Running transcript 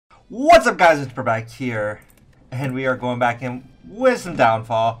What's up, guys? It's back here, and we are going back in with some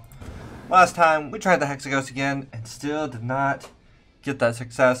Downfall. Last time we tried the Hexaghost again and still did not get that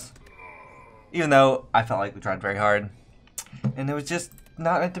success, even though I felt like we tried very hard and it was just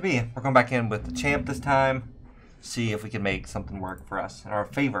not meant to be. We're going back in with the champ this time, see if we can make something work for us in our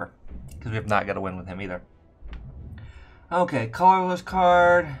favor, because we have not got a win with him either. Okay, colorless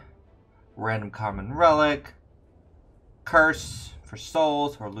card, random common relic, curse for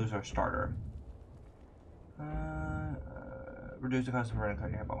souls, or lose our starter. Reduce the cost of random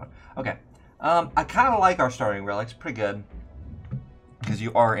card you have on one. Okay. I kind of like our starting relics. Pretty good. Because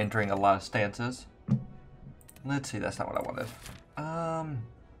you are entering a lot of stances. Let's see, that's not what I wanted.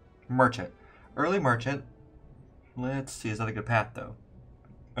 Merchant. Early merchant. Let's see, is that a good path though?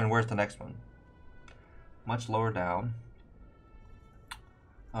 And where's the next one? Much lower down.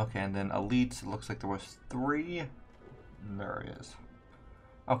 Okay, and then elites, it looks like there was 3. There it is.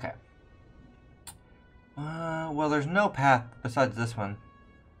 Okay. Well, there's no path besides this one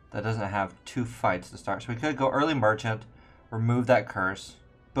that doesn't have 2 fights to start. So we could go early merchant, remove that curse,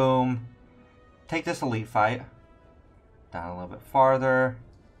 boom, take this elite fight, down a little bit farther,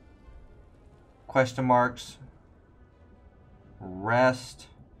 question marks, rest,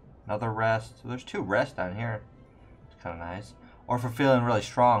 another rest. So there's 2 rests down here. It's kind of nice. Or if we're feeling really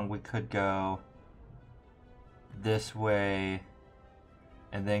strong, we could go this way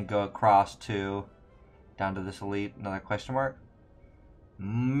and then go across to down to this elite, another question mark.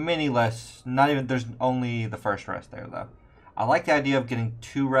 Many less, not even, there's only the first rest there though. I like the idea of getting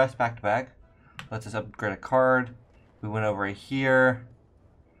 2 rests back to back. Let's just upgrade a card. We went over here.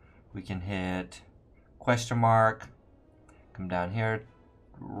 We can hit question mark, come down here,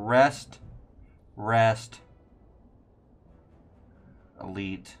 rest, rest,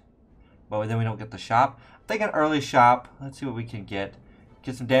 elite. But then we don't get the shop. I'm thinking early shop. Let's see what we can get.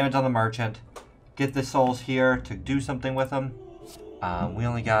 Get some damage on the merchant. Get the souls here to do something with them. We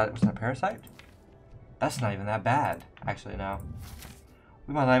only got, was that a parasite? That's not even that bad. Actually, no.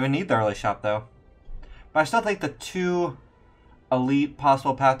 We might not even need the early shop though. But I still think the 2 elite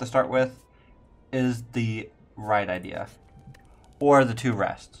possible path to start with is the right idea. Or the 2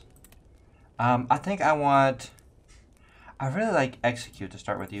 rests. I think I really like execute to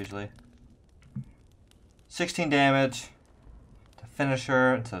start with usually. 16 damage to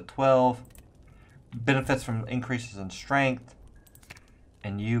finisher instead of 12. Benefits from increases in strength.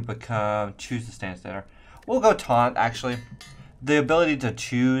 And you become, choose the stance there. We'll go taunt actually. The ability to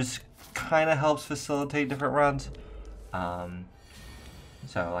choose kind of helps facilitate different runs.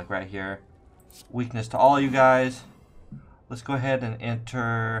 So like right here, weakness to all you guys. Let's go ahead and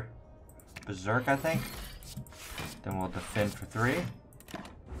enter Berserk, I think. Then we'll defend for 3.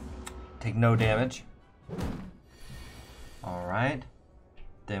 Take no damage. Alright.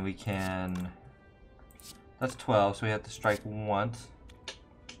 Then we can, that's 12, so we have to strike once.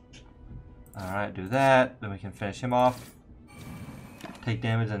 Alright, do that. Then we can finish him off. Take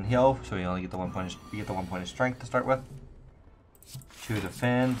damage and heal, so we only get the 1 point. You get the 1 point of strength to start with. 2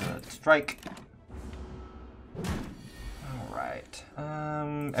 defend, and strike. Alright.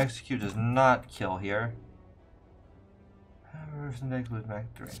 Execute does not kill here. Lose max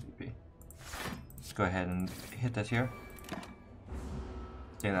 3 MVP. Let's go ahead and hit this here.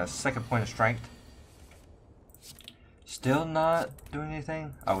 Getting a 2nd point of strength. Still not doing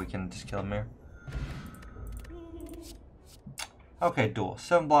anything. Oh, we can just kill him here. Okay, duel.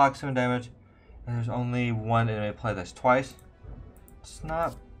 7 blocks, 7 damage. And there's only 1 enemy play this twice. It's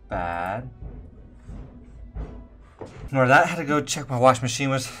not bad. Nor that, I had to go check my wash machine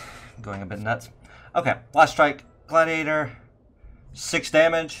was going a bit nuts. Okay, last strike. Gladiator. 6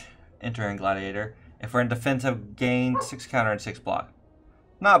 damage. Entering Gladiator. If we're in defensive, gain 6 counter and 6 block.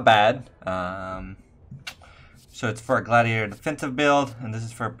 Not bad. So it's for a Gladiator defensive build, and this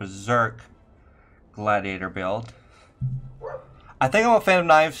is for a Berserk Gladiator build. I think I'm a fan of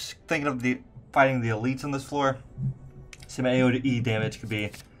knives, thinking of fighting the elites on this floor. Some AoE damage could be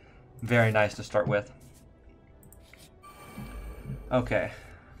very nice to start with. Okay,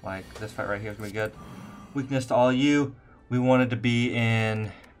 like this fight right here is going to be good. Weakness to all you. We wanted to be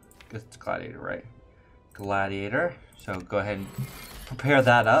in, it's Gladiator, right? Gladiator. So go ahead and prepare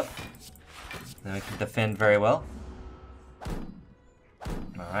that up. Then we can defend very well.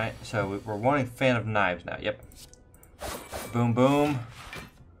 Alright, so we're wanting fan of knives now. Yep. Boom, boom.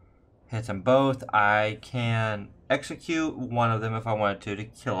 Hits them both. I can execute one of them if I wanted to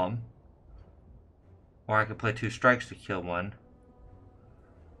kill them. Or I could play 2 strikes to kill one.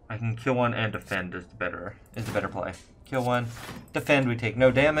 I can kill one and defend is the better play. Kill one. Defend, we take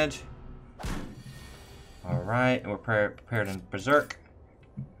no damage. Alright, and we're prepared in Berserk.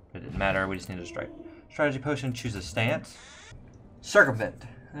 matter. We just need a strike. Strategy potion, choose a stance. Circumvent.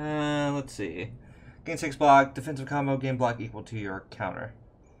 Let's see. Gain 6 block, defensive combo, gain block equal to your counter.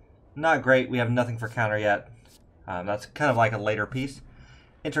 Not great. We have nothing for counter yet. That's kind of like a later piece.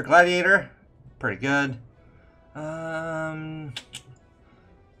 Enter Gladiator. Pretty good.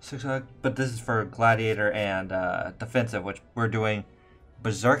 6 but this is for Gladiator and defensive, which we're doing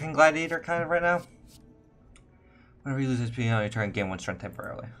Berserk and Gladiator kind of right now. Whenever you lose HP on your turn, gain 1 strength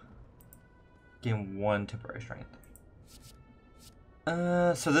temporarily. Gain 1 temporary strength.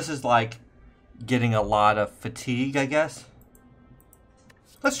 So this is like getting a lot of fatigue, I guess.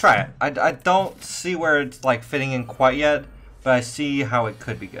 Let's try it. I don't see where it's like fitting in quite yet, but I see how it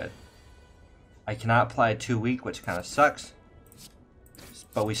could be good. I cannot apply 2 weak, which kind of sucks.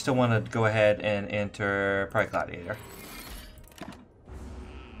 But we still want to go ahead and enter probably Gladiator.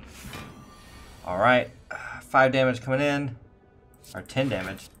 Alright. 5 damage coming in. Or 10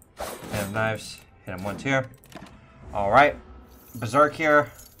 damage. And knives. Hit him once here. Alright. Berserk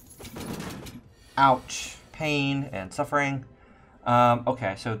here. Ouch. Pain and suffering.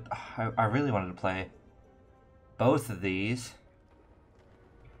 Okay, so I really wanted to play both of these.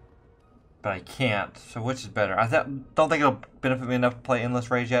 But I can't. So which is better? I don't think it'll benefit me enough to play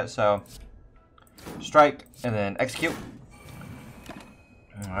Endless Rage yet, so strike and then execute.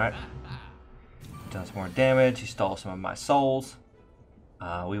 Alright. Does more damage. He stole some of my souls.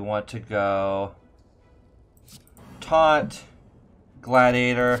 We want to go taunt,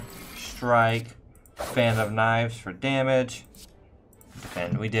 Gladiator, strike, fan of knives for damage.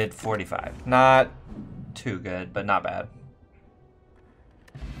 And we did 45. Not too good, but not bad.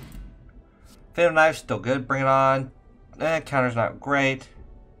 Fan of knives still good. Bring it on. Counter's not great.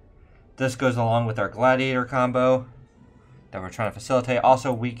 This goes along with our Gladiator combo that we're trying to facilitate.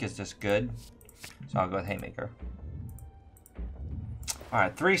 Also, weak is just good. So I'll go with Haymaker.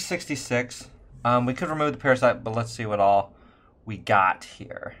 Alright, 366. We could remove the Parasite, but let's see what all we got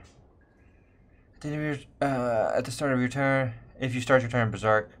here. At the start of your turn, if you start your turn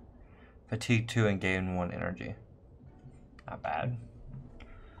Berserk, fatigue 2 and gain 1 energy. Not bad.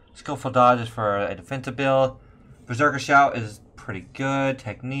 Skillful Dodge is for a defensive build. Berserker Shout is pretty good.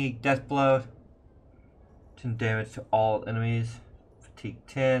 Technique, Death Blow. 10 damage to all enemies. Fatigue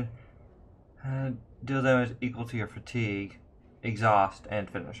 10. Deal damage equal to your fatigue, exhaust, and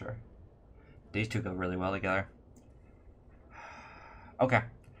finisher. These two go really well together. Okay.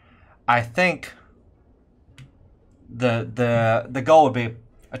 I think the goal would be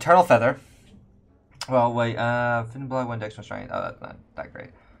Eternal Feather. Well, wait, Fin Blood, 1 Dexter Strength. Oh, that's not that great.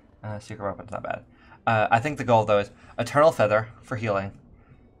 Secret Weapon's not bad. I think the goal, though, is Eternal Feather for healing.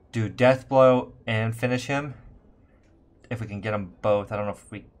 Do Death Blow and finish him. If we can get them both. I don't know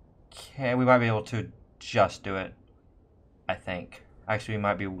if we can. We might be able to just do it, I think. Actually, we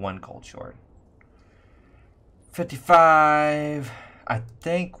might be 1 gold short. 55. I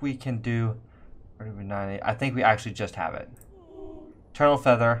think we can do 90. I think we actually just have it. Eternal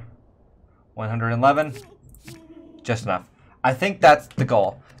Feather. 111. Just enough. I think that's the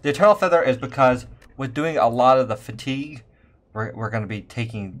goal. The Eternal Feather is because with doing a lot of the fatigue, we're going to be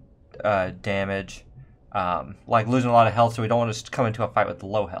taking damage. Like losing a lot of health, so we don't want to come into a fight with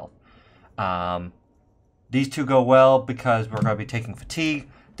low health. These two go well because we're going to be taking fatigue.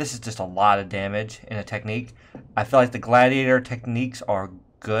 This is just a lot of damage in a technique. I feel like the Gladiator techniques are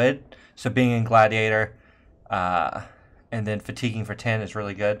good. So being in Gladiator and then fatiguing for 10 is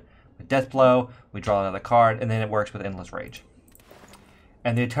really good. With Death Blow, we draw another card, and then it works with Endless Rage.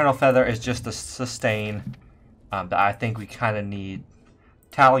 And the Eternal Feather is just the sustain that I think we kind of need.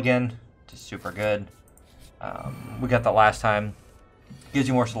 Talion, just super good. We got that last time. Gives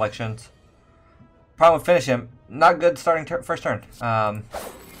you more selections. Problem with finish him, not good starting first turn.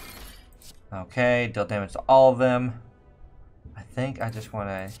 Okay, deal damage to all of them. I think I just want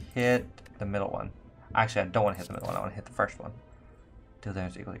to hit the middle one. Actually, I don't want to hit the middle one. I want to hit the first one. Deal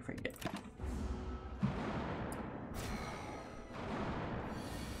damage equally free.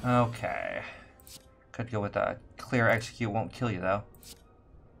 Okay. Could go with a clear execute. Won't kill you though.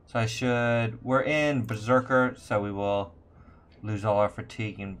 So we're in Berserker, so we will lose all our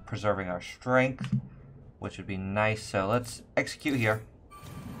fatigue and preserving our strength, which would be nice. So let's execute here.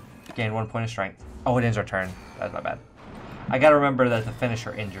 Gain 1 point of strength. Oh, it ends our turn. That's not bad. I gotta remember that the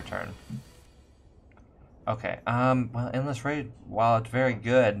finisher ends your turn. Okay, well, Endless Rage, while it's very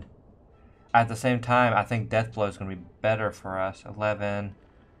good, at the same time, I think Death Blow is gonna be better for us. 11.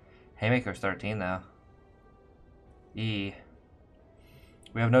 Haymaker's 13 now. E.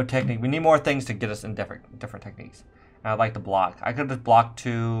 We have no technique. We need more things to get us in different techniques. And I'd like to block. I could just block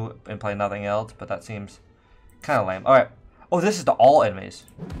 2 and play nothing else, but that seems kind of lame. Alright. Oh, this is to all enemies.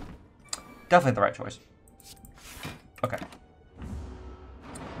 Definitely the right choice. Okay.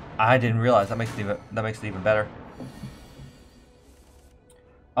 I didn't realize that makes it even better.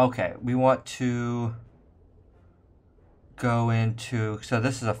 Okay, we want to go into, so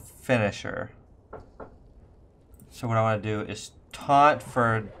this is a finisher. So what I want to do is taunt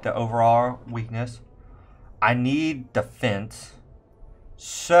for the overall weakness. I need defense.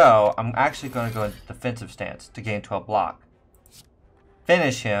 So I'm actually going to go into defensive stance to gain 12 block.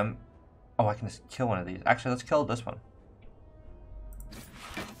 Finish him. Oh, I can just kill one of these. Actually, let's kill this one.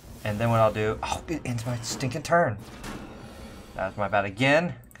 And then what I'll do, oh, it ends my stinking turn. That's my bad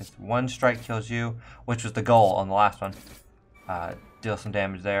again, because one strike kills you, which was the goal on the last one. Deal some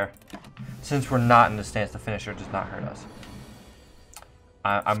damage there. Since we're not in the stance, the finisher does not hurt us.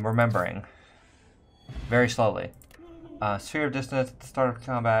 I'm remembering. Very slowly. Sphere of distance at the start of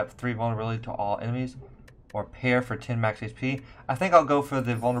combat, 3 vulnerability to all enemies. Or pair for 10 max HP. I think I'll go for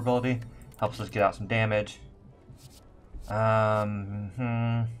the vulnerability. Helps us get out some damage. I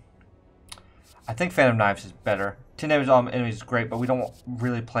think Phantom Knives is better. 10 damage to all enemies is great, but we don't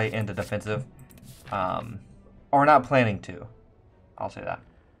really play into defensive. Or we're not planning to. I'll say that.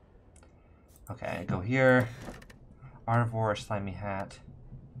 Okay, go here. Artivore, Slimy Hat.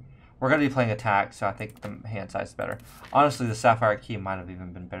 We're going to be playing attack, so I think the hand size is better. Honestly, the Sapphire Key might have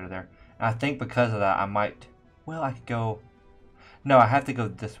even been better there. And I think because of that, I might... Well, I could go... No, I have to go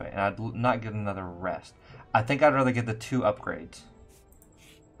this way, and I'd not get another rest. I think I'd rather get the 2 upgrades.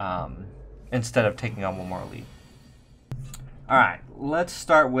 Instead of taking on one more elite. Alright, let's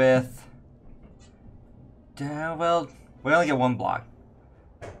start with... well, we only get 1 block.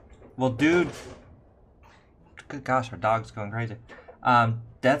 Well, dude... Good gosh, our dog's going crazy.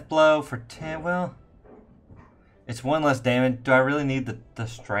 Death Blow for 10, well... It's 1 less damage. Do I really need the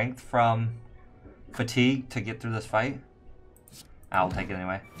strength from fatigue to get through this fight? I'll take it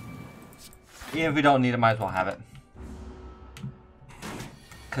anyway. Even if we don't need it, might as well have it.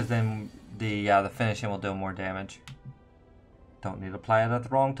 Because then the finishing will do more damage. Don't need to apply it at the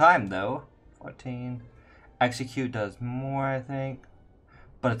wrong time, though. 14. Execute does more, I think.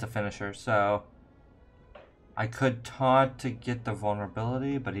 But it's a finisher, so... I could taunt to get the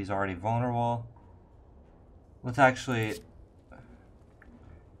vulnerability, but he's already vulnerable. Let's actually...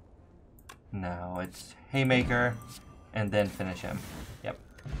 No, it's Haymaker, and then finish him. Yep.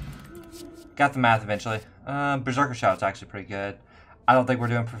 Got the math eventually. Berserker Shout's actually pretty good. I don't think we're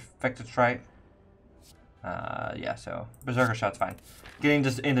doing Perfected Strike. Yeah, so Berserker Shout's fine. Getting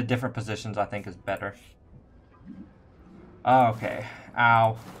just into different positions I think is better. Okay.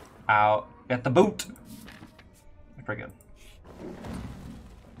 Ow. Ow. Get the boot! Pretty good.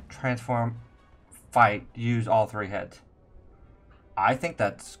 Transform, fight, use all 3 heads. I think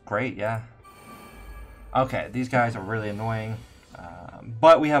that's great, yeah. Okay, these guys are really annoying.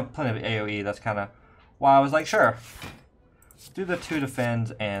 But we have plenty of AoE. That's kind of why I was like, sure. Let's do the 2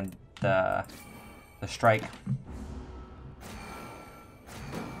 defends and the strike.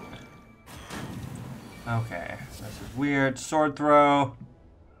 Okay, this is weird. Sword throw.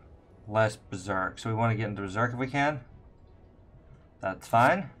 Less Berserk. So we want to get into Berserk if we can. That's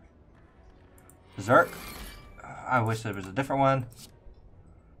fine. Berserk. I wish there was a different one.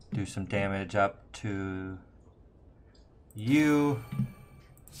 Do some damage up to you.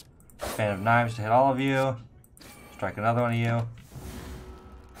 Fan of Knives to hit all of you. Strike another one of you.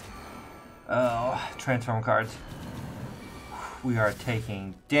 Oh, transform cards. We are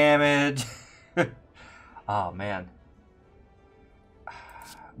taking damage. Oh man.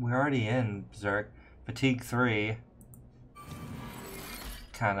 We're already in Berserk. Fatigue 3.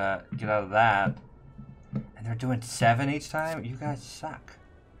 Kinda get out of that. And they're doing 7 each time? You guys suck.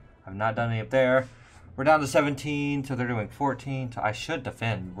 I've not done any up there. We're down to 17, so they're doing 14. So I should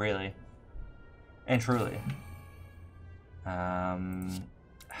defend, really. And truly.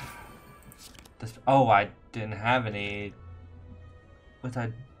 Oh, I didn't have any... Did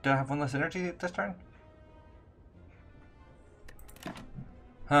I have 1 less energy this turn?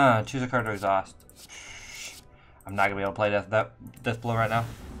 Huh, choose a card to exhaust. I'm not going to be able to play Death Blow right now.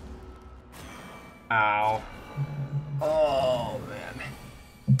 Ow. Oh, man.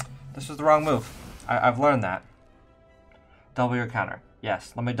 This was the wrong move. I've learned that. Double your counter.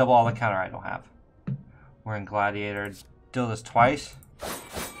 Yes, let me double all the counter I don't have. We're in Gladiator. Do this twice.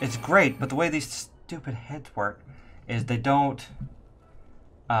 It's great, but the way these stupid heads work is they don't...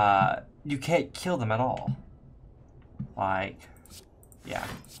 you can't kill them at all. Like... Yeah,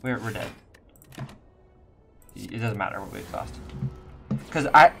 we're dead. It doesn't matter what we exhaust. Because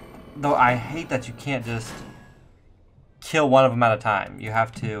though I hate that you can't just kill one of them at a time. You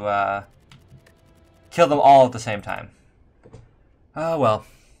have to kill them all at the same time. Oh well,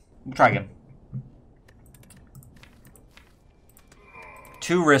 we'll try again.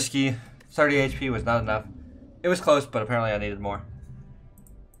 Too risky. 30 HP was not enough. It was close, but apparently I needed more.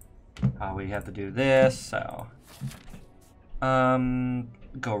 We have to do this, so...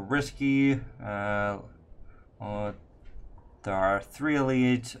 go risky. Well, there are 3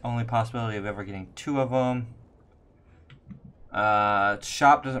 elites. Only possibility of ever getting 2 of them.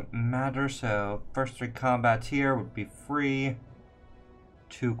 Shop doesn't matter, so first 3 combats here would be free.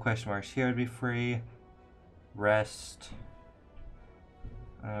 2 question marks here would be free. Rest.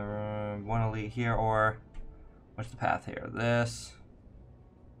 1 elite here, or what's the path here? This.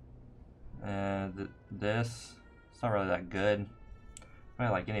 And this. It's not really that good. I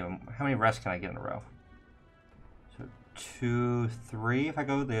don't like any of them. How many rests can I get in a row? So 2, 3 if I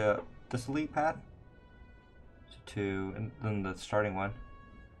go this elite path. So 2, and then the starting one.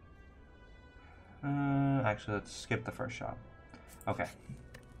 Actually, let's skip the first shop. Okay.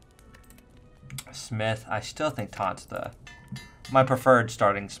 Smith. I still think Taunt's my preferred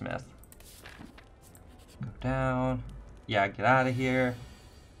starting Smith. Go down. Yeah, get out of here.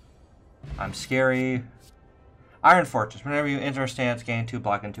 I'm scary. Iron Fortress. Whenever you enter a stance, gain 2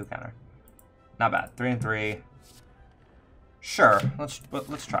 block and 2 counter. Not bad. 3 and 3. Sure. Let's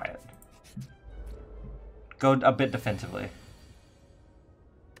try it. Go a bit defensively.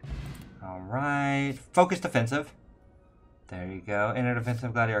 Alright. Focus defensive. There you go. Enter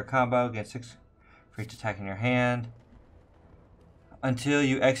defensive gladiator combo. Gain 6 for each attack in your hand. Until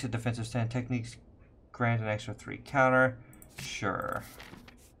you exit defensive stand, techniques grant an extra 3 counter. Sure.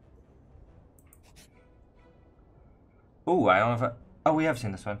 Ooh, I don't know if oh, we have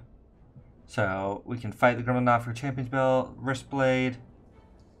seen this one. So, we can fight the Gremlin Knot for Champion's Belt, Wrist Blade.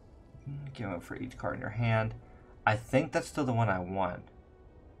 Give it for each card in your hand. I think that's still the one I want.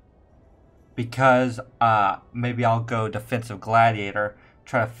 Because, maybe I'll go Defensive Gladiator,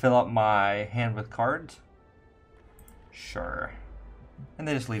 try to fill up my hand with cards. Sure. And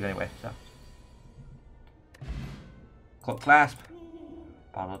they just leave anyway, so. Cloak Clasp.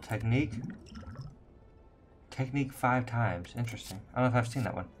 Bottle Technique. Technique 5 times. Interesting. I don't know if I've seen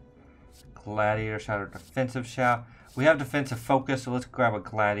that one. Gladiator Shout or Defensive Shout. We have Defensive Focus, so let's grab a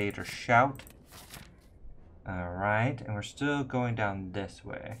Gladiator Shout. Alright, and we're still going down this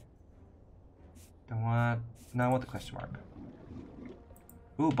way. Don't want... No, I want the question mark.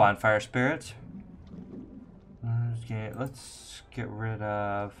 Ooh, Bonfire Spirits. Let's get rid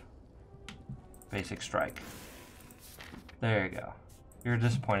of Basic Strike. There you go. You're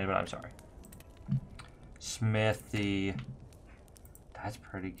disappointed, but I'm sorry. Smithy. That's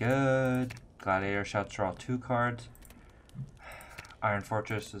pretty good. Gladiator Shout, draw 2 cards. Iron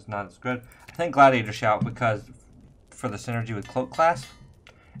Fortress is not as good. I think Gladiator Shout because for the synergy with Cloak Clasp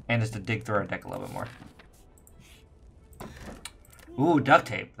and just to dig through our deck a little bit more. Ooh, Duct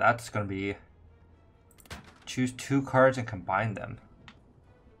Tape. That's going to be... Choose 2 cards and combine them.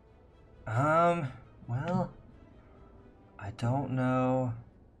 Well, I don't know.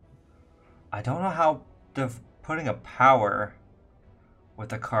 I don't know how putting a power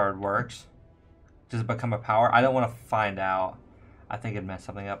with a card works. Does it become a power? I don't want to find out. I think it'd mess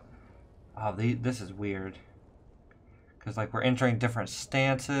something up. Oh, this is weird. Because, like, we're entering different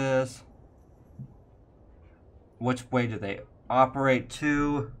stances. Which way do they operate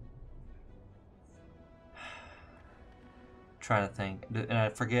to? Trying to think. And I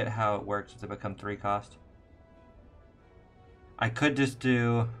forget how it works. Does it become 3 cost? I could just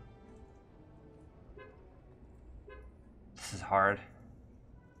do... This is hard.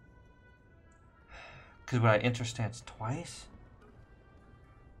 Because would I enter stance twice?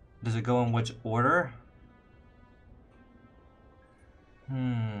 Does it go in which order?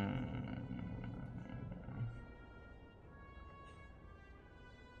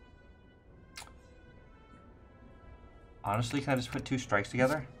 Honestly, can I just put 2 strikes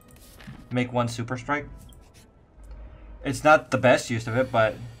together? Make 1 super strike? It's not the best use of it,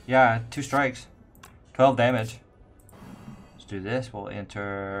 but yeah, 2 strikes. 12 damage. Let's do this. We'll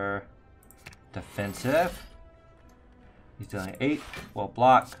enter defensive. He's dealing 8. We'll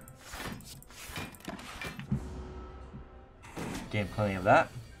block. Gain plenty of that.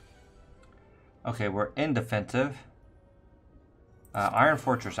 Okay, we're in defensive. Iron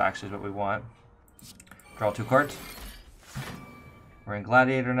Fortress actually is what we want. Draw 2 cards. We're in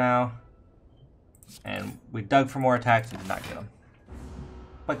Gladiator now. And we dug for more attacks and did not get them.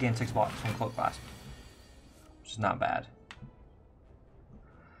 But gained 6 blocks from Cloak Clasp. Which is not bad.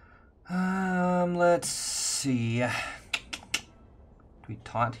 Let's see. Do we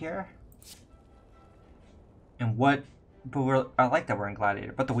taunt here? And what... But I like that we're in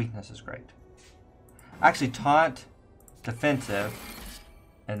Gladiator, but the weakness is great. Actually, taunt, defensive,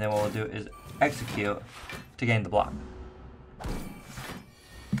 and then what we'll do is execute to gain the block.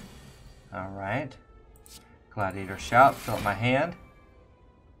 Alright. Gladiator Shout. Fill up my hand.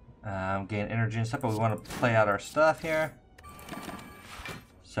 Gain energy and stuff, but we want to play out our stuff here.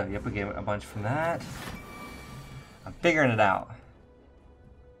 So, yep, we gave a bunch from that. I'm figuring it out.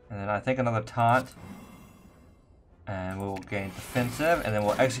 And then I think another taunt. And we will gain defensive, and then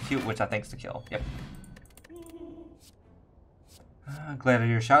we'll execute, which I think is the kill. Yep.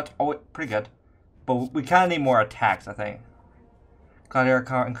 Gladiator Shout. Oh, pretty good. But we kind of need more attacks, I think. Gladiator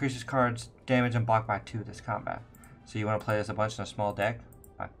card increases cards damage and block by 2 this combat. So you want to play this a bunch in a small deck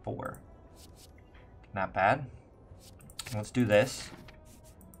by 4. Not bad. Let's do this.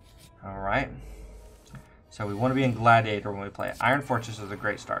 Alright. So we want to be in Gladiator when we play it. Iron Fortress is a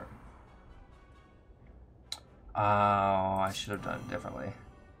great start. Oh, I should have done it differently.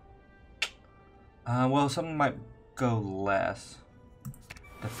 Well, something might go less.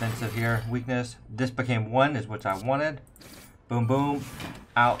 Defensive here. Weakness. This became 1 is what I wanted. Boom, boom.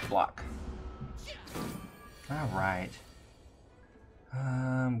 Out. Block. Alright.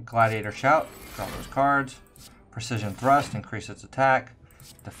 Gladiator Shout. Draw those cards. Precision Thrust. Increase its attack.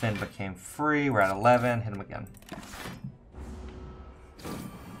 Defend became free. We're at 11. Hit him again.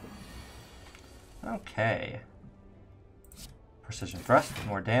 Okay. Precision Thrust.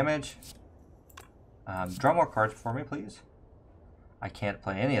 More damage. Draw more cards for me, please. I can't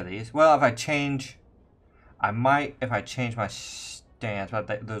play any of these. Well, if I change... I might if I change my stance, but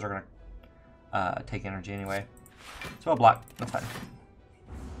those are going to take energy anyway. So I'll block. That's fine.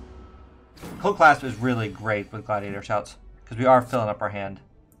 Cloak Clasp is really great with Gladiator Shouts because we are filling up our hand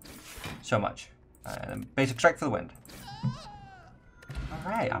so much. And basic strike for the wind.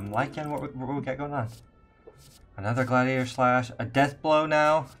 Alright, I'm liking what we got going on. Another Gladiator Slash. A Death Blow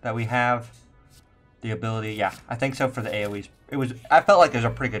now that we have the ability. Yeah, I think so for the AoEs. I felt like it was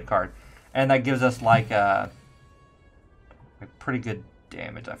a pretty good card. And that gives us like pretty good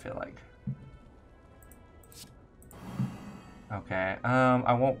damage, I feel like. Okay,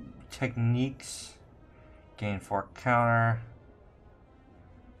 I want techniques. Gain 4 counter.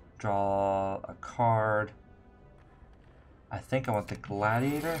 Draw a card. I think I want the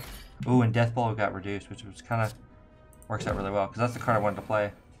Gladiator. Ooh, and Death Blow got reduced, which was kind of works out really well because that's the card I wanted to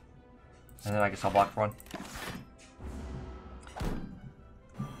play. And then I guess I'll block for 1.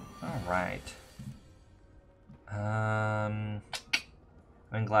 Alright. I'm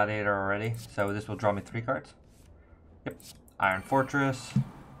in Gladiator already, so this will draw me 3 cards. Yep. Iron Fortress.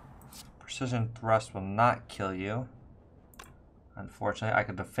 Precision Thrust will not kill you. Unfortunately, I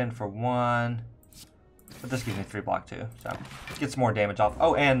could defend for 1. But this gives me 3 block too, so get some more damage off.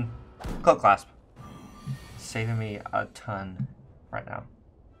 Oh, and Cloak Clasp. Saving me a ton right now.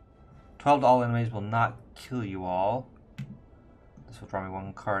 12 to all enemies will not kill you all. This will draw me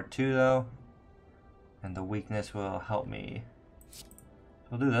 1 card too, though. And the weakness will help me. So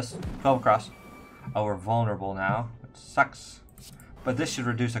we'll do this. 12 across. Oh, we're vulnerable now, which sucks. But this should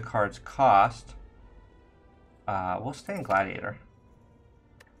reduce a card's cost. We'll stay in Gladiator.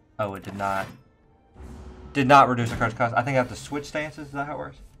 Oh, it did not. Did not reduce a card's cost. I think I have to switch stances. Is that how it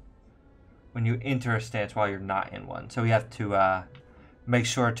works? When you enter a stance while you're not in one. So we have to make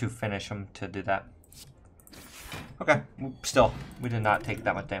sure to finish them to do that. Okay, still, we did not take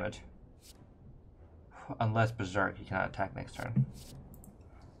that much damage. Unless Berserk, you cannot attack next turn.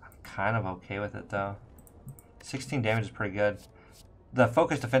 I'm kind of okay with it, though. 16 damage is pretty good. The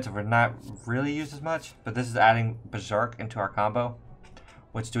focus defensive we're not really used as much, but this is adding Berserk into our combo.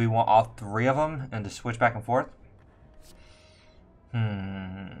 Which, do we want all 3 of them and to switch back and forth?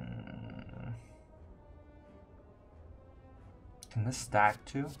 Can this stack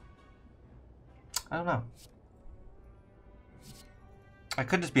too? I don't know. I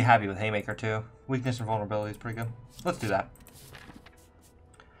could just be happy with Haymaker too. Weakness and vulnerability is pretty good. Let's do that.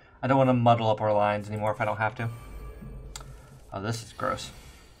 I don't want to muddle up our lines anymore if I don't have to. Oh, this is gross.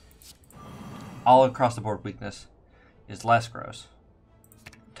 All across the board weakness is less gross.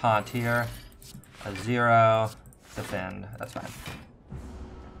 Taunt here. A 0. Defend. That's fine.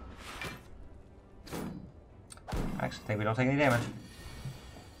 I actually think we don't take any damage.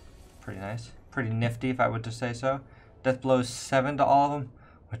 Pretty nice. Pretty nifty if I would just say so. Death blows 7 to all of them,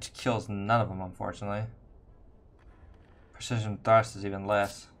 which kills none of them, unfortunately. Precision Thrust is even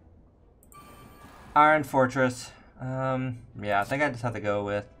less. Iron Fortress. Yeah, I think I just have to go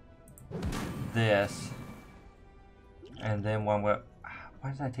with this. And then one with...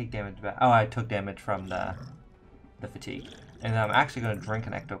 Why did I take damage back? Oh, I took damage from the fatigue. And then I'm actually going to drink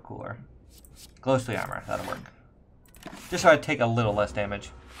an Ecto Cooler. Glow-Steel Armor. That'll work. Just so I take a little less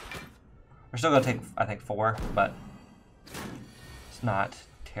damage. We're still going to take, I think, 4, but it's not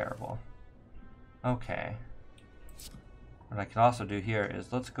terrible. Okay. What I could also do here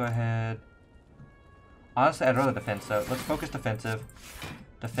is let's go ahead. Honestly, I'd rather defend, so let's focus defensive.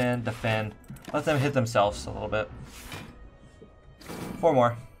 Defend, defend. Let them hit themselves a little bit. 4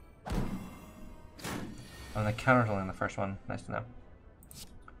 more. And the counter's only in the first one. Nice to know.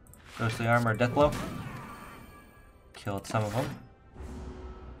 Ghostly armor, death blow. Killed some of them.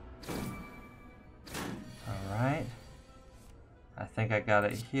 Alright. I think I got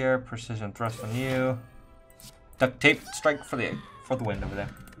it here. Precision thrust on you. Duct tape strike for the win over there.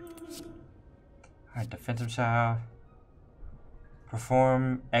 Alright, defensive shot.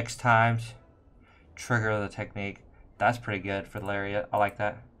 Perform X times. Trigger the technique. That's pretty good for the lariat. I like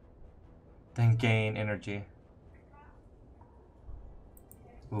that. Then gain energy.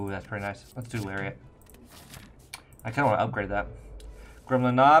 Ooh, that's pretty nice. Let's do lariat. I kind of want to upgrade that.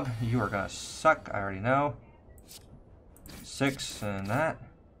 Gremlin knob, you are going to suck. I already know. 6 and that.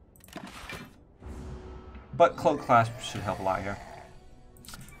 But cloak clasp should help a lot here.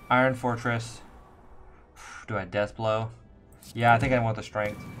 Iron fortress. Do I death blow? Yeah, I think I want the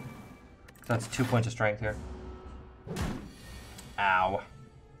strength. That's 2 points of strength here. Ow.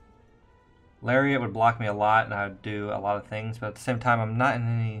 Lariat would block me a lot and I would do a lot of things, but at the same time I'm not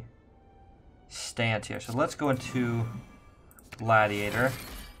in any stance here. So let's go into Gladiator.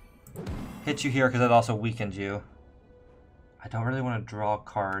 Hit you here because that also weakens you. I don't really want to draw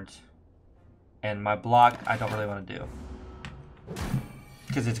cards. And my block I don't really want to do.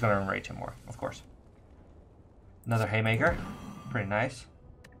 Because it's going to enrage him more, of course. Another Haymaker. Pretty nice.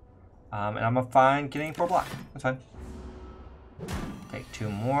 And I'm fine getting 4 block. That's fine. Take 2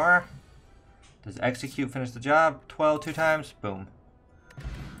 more. Does execute finish the job? 12 2 times. Boom.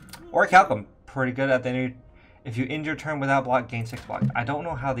 Or Calcum. Pretty good at the end. If you end your turn without block, gain 6 block. I don't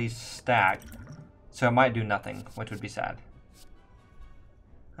know how these stack. So it might do nothing, which would be sad.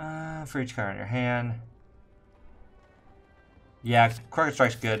 For each card in your hand. Yeah, Crooked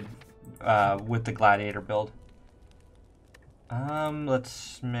Strike's good with the Gladiator build. Let's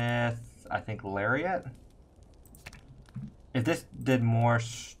smith, I think, Lariat. If this did more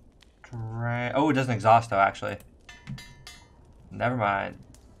strength... Oh, it doesn't exhaust, though, actually. Never mind.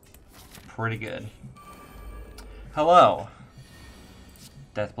 Pretty good. Hello.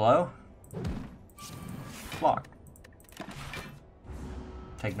 Death blow. Block.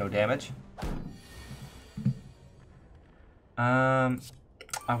 Take no damage. I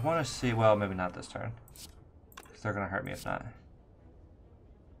want to see... Well, maybe not this turn. Because they're going to hurt me if not.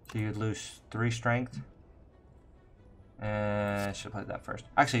 So you'd lose 3 strength. And I should have played that first.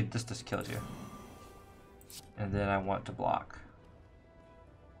 Actually, this just kills you. And then I want to block.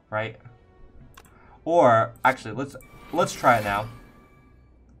 Right? Or, actually, let's try it now.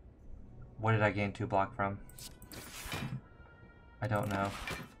 What did I gain 2 block from? I don't know.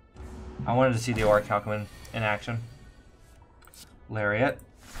 I wanted to see the Aura Calcumin in action. Lariat.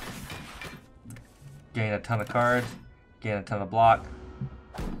 Gain a ton of cards. Gain a ton of block.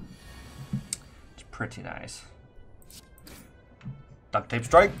 It's pretty nice. Duct tape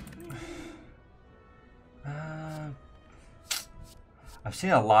strike. I've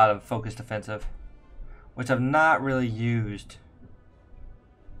seen a lot of focus defensive, which I've not really used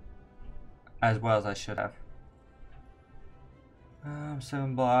as well as I should have.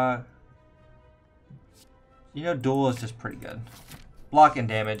 7 block. You know, duel is just pretty good. Block and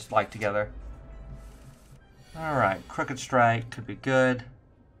damage like together. Alright, Crooked Strike could be good.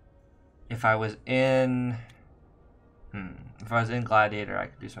 If I was in... If I was in Gladiator, I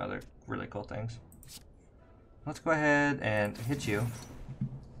could do some other really cool things. Let's go ahead and hit you.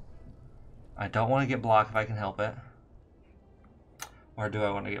 I don't want to get block if I can help it. Or do I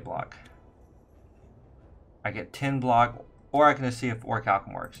want to get block? I get 10 block, or I can just see if Aura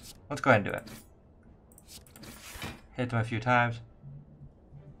Calcum works. Let's go ahead and do it. Hit them a few times.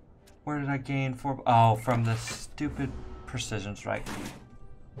 Where did I gain 4? Oh, from the stupid precision strike.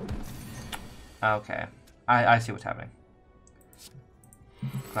 Okay. I see what's happening.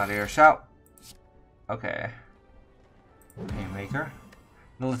 Gladiator shout. Okay. Haymaker.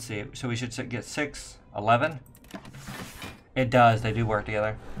 Now let's see. So we should get 6, 11. It does. They do work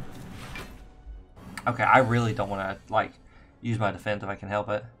together. Okay, I really don't want to, like, use my defense if I can help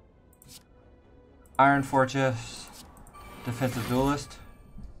it. Iron Fortress. Defensive Duelist.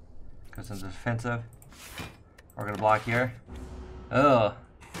 Goes into defensive. We're going to block here. Ugh.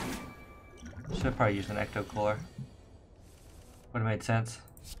 Should probably use an Ecto Cooler. Would have made sense.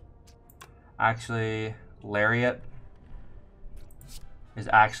 Actually, Lariat is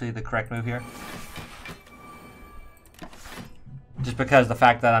actually the correct move here. Just because the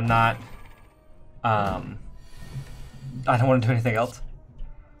fact that I'm not... I don't want to do anything else.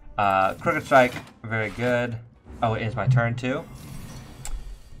 Crooked Strike, very good. Oh, it is my turn too.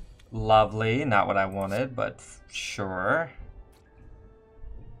 Lovely. Not what I wanted, but sure.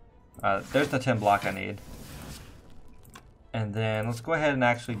 There's the 10 block I need. And then let's go ahead and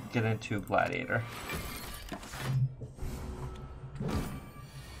actually get into Gladiator.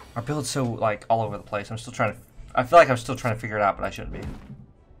 Our build's so like all over the place. I'm still trying to. I feel like I'm still trying to figure it out, but I shouldn't be.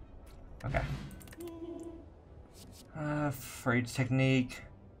 Okay. For each technique,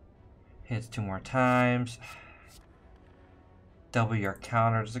 hits 2 more times. Double your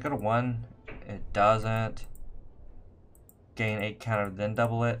counter. Does it go to 1? It doesn't. Gain 8 counter, then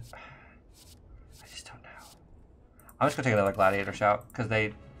double it. I just don't know. I'm just gonna take another Gladiator shout because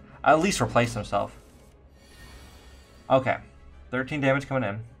they at least replace themselves. Okay, 13 damage coming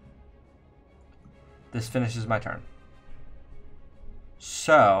in. This finishes my turn.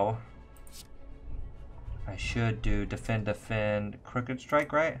 So I should do defend, crooked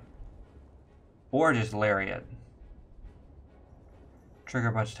strike, right? Or just lariat. Trigger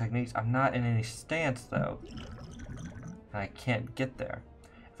a bunch of techniques. I'm not in any stance though. I can't get there.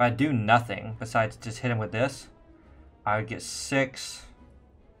 If I do nothing besides just hit him with this, I would get 6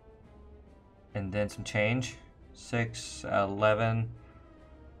 and then some change. 6, 11.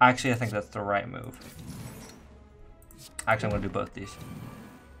 Actually, I think that's the right move. Actually, I'm going to do both these.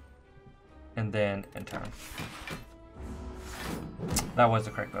 And then in turn. That was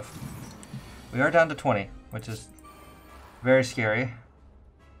the correct move. We are down to 20, which is very scary.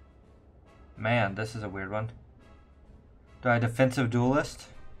 Man, this is a weird one. Do I defensive duelist?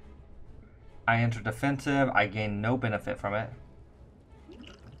 I enter defensive. I gain no benefit from it.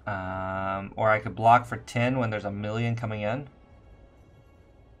 Or I could block for 10 when there's a million coming in.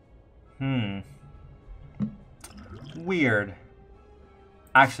 Weird.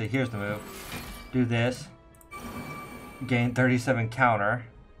 Actually, here's the move. Do this. Gain 37 counter.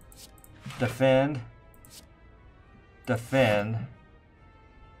 Defend. Defend.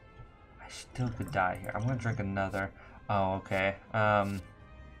 I still could die here. I'm gonna drink another. Oh, okay.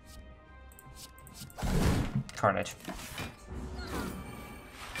 Carnage.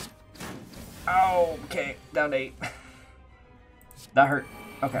 Oh, okay. Down to 8. That hurt.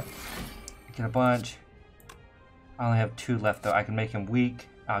 Okay. Get a bunch. I only have 2 left, though. I can make him weak.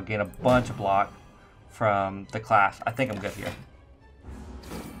 I'll gain a bunch of block from the class. I think I'm good here.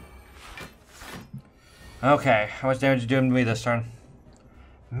 Okay. How much damage are you doing to me this turn?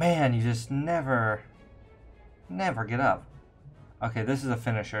 Man, you just never get up. Okay, this is a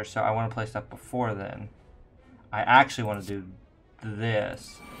finisher, so I want to play stuff before then. I actually want to do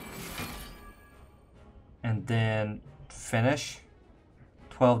this. And then finish.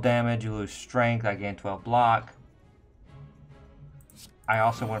 12 damage, you lose strength, I gain 12 block. I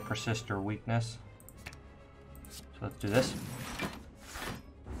also want persist or weakness. So let's do this.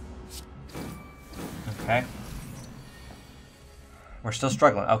 Okay. We're still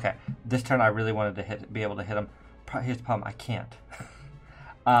struggling. Okay. This turn I really wanted to be able to hit him. Here's the problem, I can't.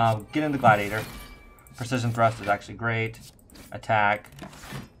 Get into Gladiator. Precision thrust is actually great. Attack.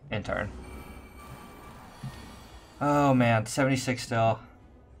 In turn. Oh man, 76 still.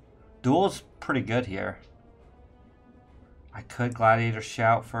 Duel's pretty good here. I could Gladiator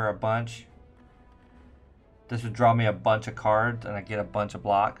shout for a bunch. This would draw me a bunch of cards and I get a bunch of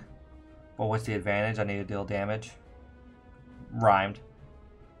block. Well, what's the advantage? I need to deal damage. Rhymed.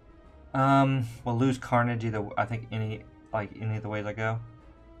 We'll lose Carnage either. I think any of the ways I go.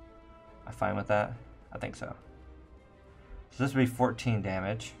 I'm fine with that. I think so. So this would be 14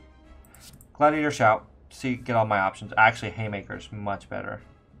 damage. Gladiator shout. See, get all my options. Actually, Haymaker is much better.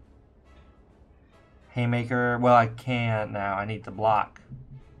 Haymaker. Well, I can't now. I need to block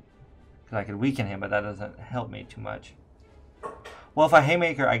because I could weaken him, but that doesn't help me too much. Well, if I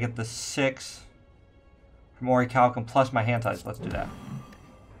Haymaker, I get the 6 from Orichalcum plus my hand size. Let's do that.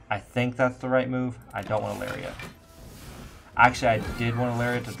 I think that's the right move. I don't want a Lariat. Actually, I did want a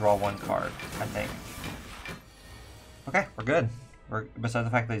Lariat to draw 1 card, I think. Okay, we're good. Besides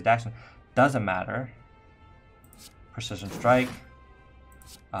the fact that he's dashing. Doesn't matter. Precision Strike.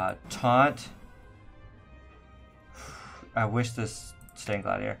 Taunt. I wish this Stained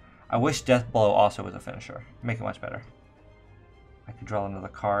Gladiator. I wish Death Blow also was a finisher. Make it much better. I could draw another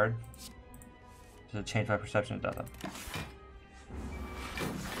card. Does it change my perception? It doesn't.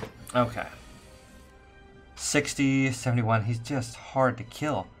 Okay. 60, 71. He's just hard to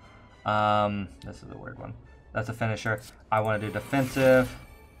kill. This is a weird one. That's a finisher. I want to do defensive.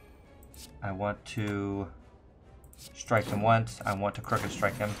 I want to strike him once. I want to crooked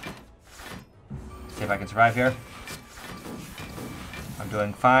strike him. See if I can survive here. I'm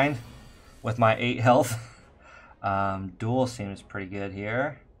doing fine with my 8 health. Duel seems pretty good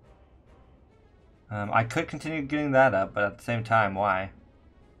here. I could continue getting that up, but at the same time, why?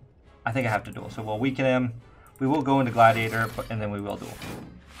 I think I have to duel. So we'll weaken him. We will go into Gladiator, and then we will duel.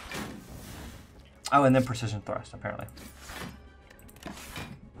 Oh, and then Precision Thrust, apparently.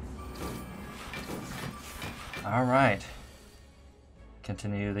 Alright.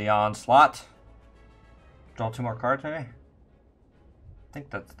 Continue the onslaught. Draw 2 more cards, maybe? I think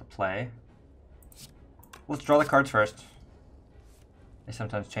that's the play. Let's draw the cards first. They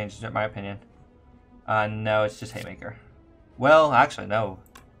sometimes change, in my opinion. No, it's just Haymaker. Well, actually, no.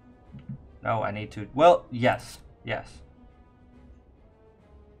 No, I need to... Well, yes. Yes.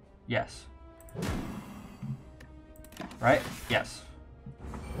 Yes. Right? Yes.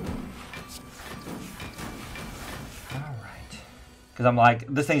 Alright. Because I'm like,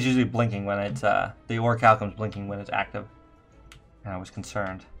 this thing's usually blinking when it's, the Orichalcum's blinking when it's active. And I was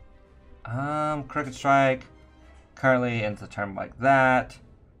concerned. Crooked Strike. Currently ends the turn like that.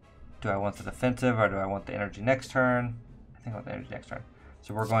 Do I want the defensive or do I want the energy next turn? I think I want the energy next turn.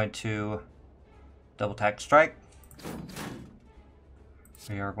 So we're going to double attack strike.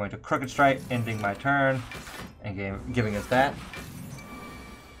 We are going to Crooked Strike, ending my turn and giving us that.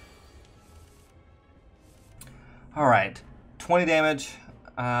 Alright, 20 damage.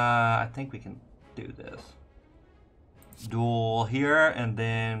 I think we can do this. Duel here and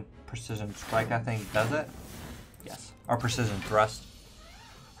then Precision Strike, I think, does it. Yes, or Precision Thrust.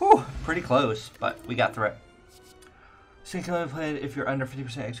 Whew, pretty close, but we got through it. Single played if you're under 50%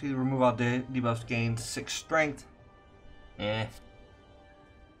 XP, remove all debuffs, gain 6 strength. 18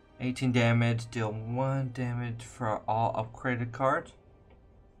 damage, deal 1 damage for all upgraded cards.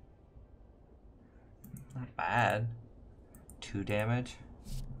 Not bad. 2 damage.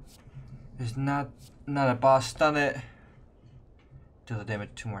 There's not a boss, stun it. Deal the damage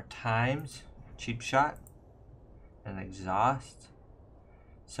 2 more times. Cheap shot. And exhaust.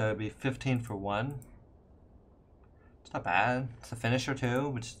 So it'd be 15 for 1. It's not bad. It's a finisher too,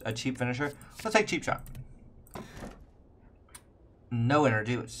 which is a cheap finisher. Let's take cheap shot. No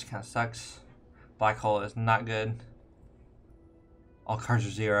energy, which kind of sucks. Black hole is not good. All cards are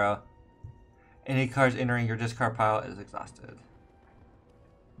 0. Any cards entering your discard pile is exhausted.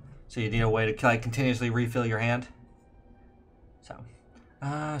 So you need a way to like continuously refill your hand. So,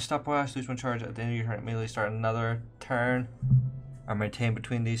 stopwatch, lose 1 charge at the end of your turn. Immediately start another turn. Or maintain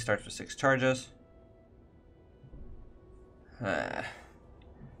between these, starts with 6 charges.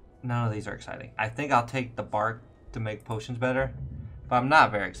 None of these are exciting. I think I'll take the bark to make potions better, but I'm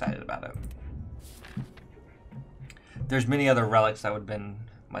not very excited about it. There's many other relics that would have been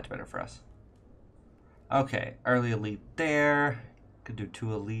much better for us. Okay, early elite there. Could do 2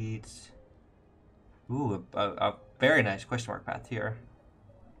 elites. Ooh, a very nice question mark path here.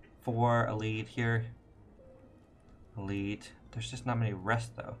 4 elite here. Elite. There's just not many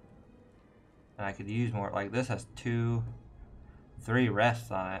rests though. And I could use more. Like this has 2, 3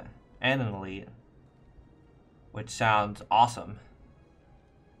 rests on it. And an elite. Which sounds awesome.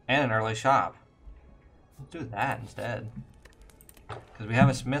 And an early shop. Let's do that instead. Because we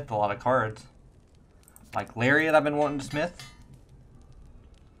haven't smithed a lot of cards. Like Lariat I've been wanting to smith.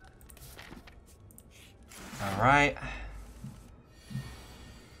 Alright.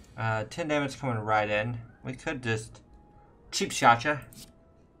 10 damage coming right in. We could just cheap shot ya.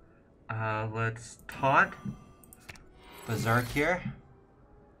 Let's taunt. Berserk here.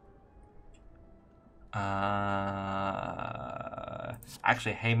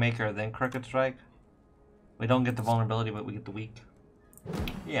 Actually, Haymaker, then Crooked Strike. We don't get the vulnerability, but we get the weak.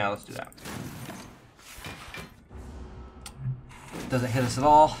 Yeah, let's do that. Doesn't hit us at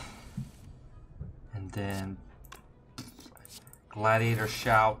all. And then Gladiator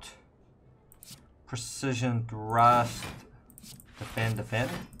Shout. Precision Thrust. Defend,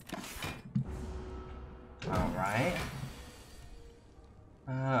 defend. Alright.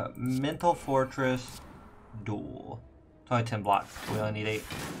 Mental Fortress. Duel. It's only 10 blocks. We only need 8.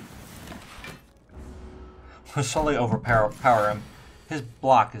 We'll slowly overpower him. His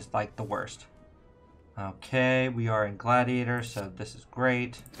block is like the worst. Okay, we are in Gladiator, so this is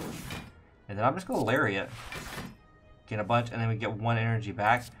great. And then I'm just going to Lariat. Get a bunch, and then we get 1 energy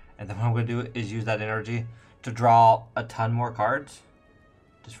back. And then what I'm going to do is use that energy to draw a ton more cards.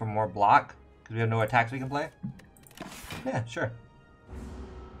 Just for more block. Because we have no attacks we can play. Yeah, sure.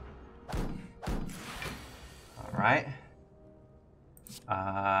 Alright.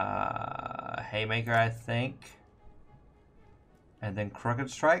 Haymaker, I think. And then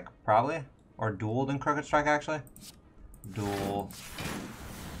Crooked Strike, probably. Or Duel, then Crooked Strike, actually. Duel.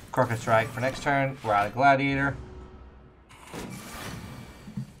 Crooked Strike for next turn. We're out of Gladiator.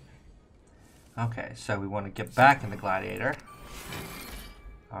 Okay, so we want to get back into Gladiator.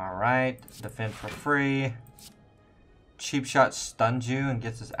 Alright, defend for free. Cheap shot stuns you and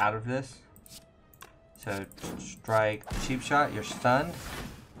gets us out of this. So strike cheap shot, you're stunned.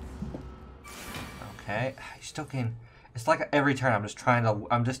 Okay, you still gain. It's like every turn I'm just trying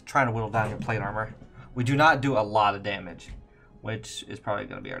to whittle down your plate armor. We do not do a lot of damage, which is probably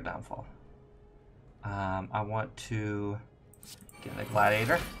going to be our downfall. I want to get a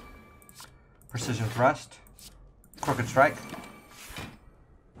gladiator, precision thrust, crooked strike.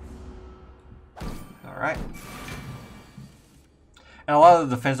 All right. And a lot of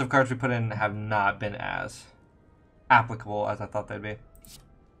the defensive cards we put in have not been as applicable as I thought they'd be.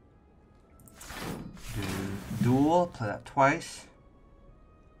 Duel, play that twice.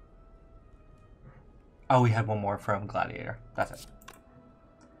 Oh, we had one more from Gladiator. That's it.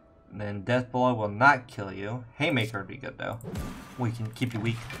 And then Death Blow will not kill you. Haymaker would be good though. We can keep you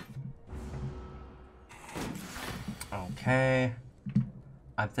weak. Okay.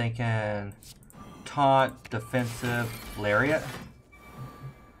 I'm thinking taunt, defensive, lariat.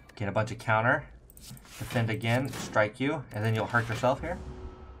 Get a bunch of counter. Defend again, strike you, and then you'll hurt yourself here.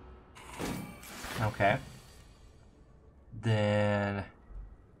 Okay. Then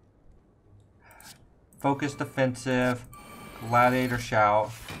focus defensive, gladiator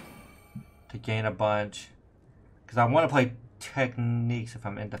shout to gain a bunch. Because I want to play techniques if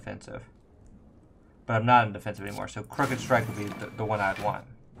I'm in defensive. But I'm not in defensive anymore, so crooked strike would be the one I'd want.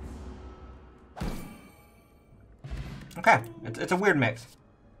 Okay, it's a weird mix.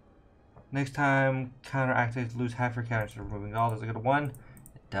 Next time, counter activates, lose half your counters, removing all. Does it go to 1?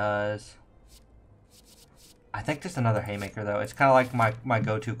 It does. I think just another Haymaker, though. It's kind of like my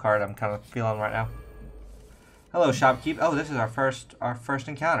go-to card I'm kind of feeling right now. Hello, Shopkeep. Oh, this is our first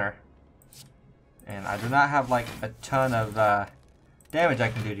encounter. And I do not have, like, a ton of damage I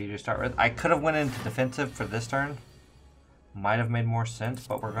can do to you to start with. I could have went into defensive for this turn. Might have made more sense,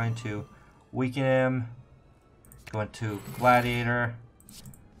 but we're going to weaken him. Go into Gladiator.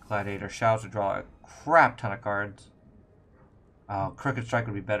 Gladiator shouts to draw a crap ton of cards. Oh, Crooked Strike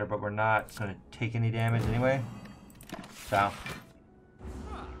would be better, but we're not going to take any damage anyway. So.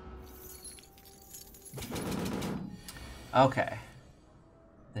 Okay.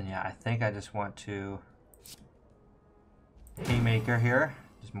 Then yeah, I think I just want to Haymaker here.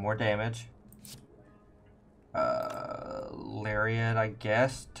 Just more damage. Lariat, I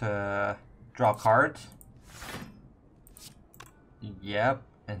guess, to draw cards. Yep.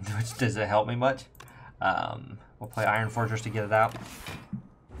 And which doesn't help me much. We'll play Iron Fortress to get it out.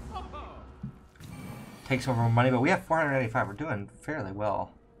 Take some of our money, but we have 485. We're doing fairly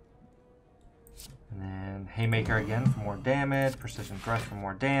well. And then Haymaker again for more damage. Precision Thrust for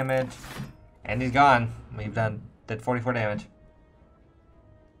more damage. And he's gone. We've did 44 damage.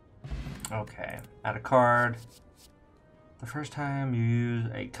 Okay. Add a card. The first time you use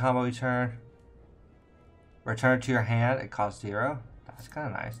a combo each turn, return it to your hand. It costs 0. That's kind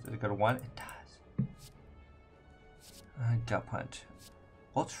of nice. Does it go to 1? It does. Gut Punch.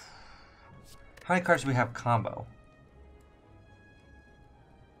 How many cards do we have combo?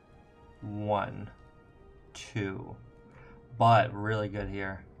 1, 2. But really good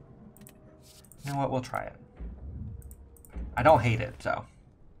here. You know what? We'll try it. I don't hate it, so.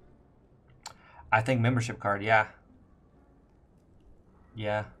 I think membership card, yeah.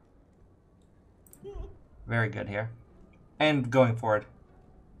 Yeah. Very good here. And going forward.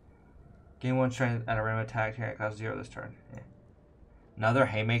 Gain 1 strength at a random attack here. It costs 0 this turn. Yeah. Another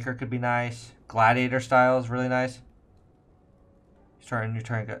Haymaker could be nice. Gladiator style is really nice. Your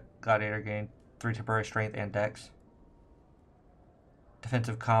turn Gladiator gain 3 temporary strength and dex.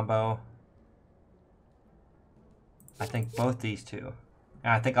 Defensive combo. I think both these two.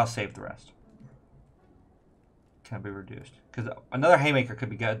 And I think I'll save the rest. Can be reduced. Because another Haymaker could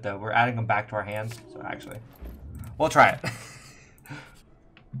be good, though. We're adding them back to our hands. So actually, we'll try it.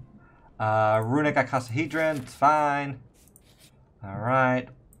 Runic Icosahedron, it's fine. Alright.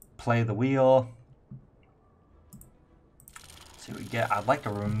 Play the wheel. Let's see what we get. I'd like to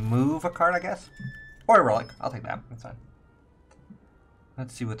remove a card, I guess. Or a relic. I'll take that. That's fine.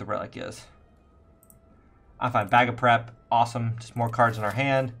 Let's see what the relic is. I'm fine. Bag of Prep. Awesome. Just more cards in our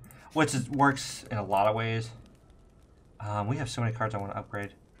hand. Which works in a lot of ways. We have so many cards I want to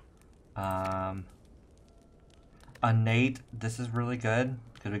upgrade. Innate. This is really good.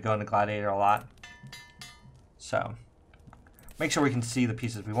 Because we go into Gladiator a lot. So. Make sure we can see the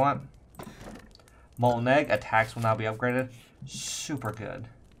pieces we want. Molten Egg. Attacks will now be upgraded. Super good.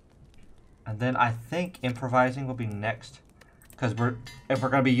 And then I think Improvising will be next. Because if we're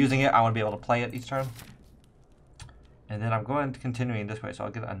going to be using it, I want to be able to play it each turn. And then I'm going to continuing this way. So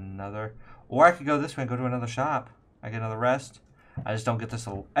I'll get another. Or I could go this way and go to another shop. I get another rest. I just don't get this,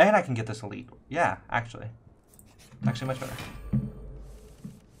 and I can get this elite. Yeah, actually much better.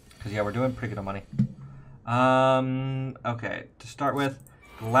 Because yeah, we're doing pretty good on money. Okay, to start with,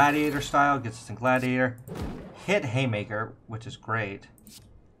 Gladiator style gets us in Gladiator. Hit Haymaker, which is great.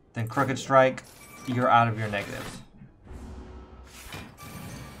 Then Crooked Strike, you're out of your negatives.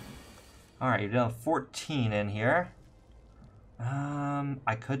 Alright, you're down 14 in here.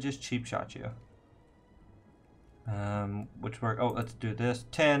 I could just cheap shot you. Which work? Oh, let's do this.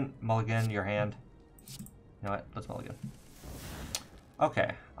 10, mulligan, your hand. You know what? Let's mulligan.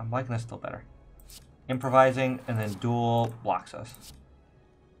 Okay, I'm liking this still better. Improvising, and then duel blocks us.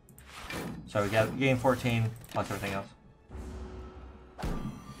 So we got gain 14 plus everything else.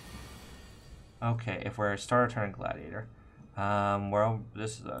 Okay, if we're starter turn Gladiator,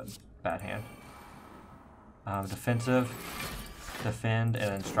 this is a bad hand. Defensive, defend, and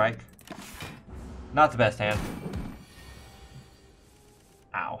then strike. Not the best hand.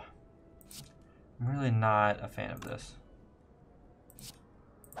 Ow. I'm really not a fan of this.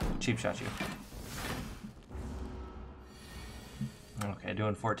 Cheap shot you. Okay,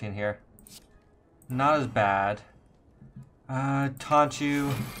 doing 14 here. Not as bad. Taunt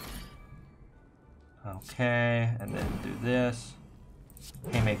you. Okay, and then do this.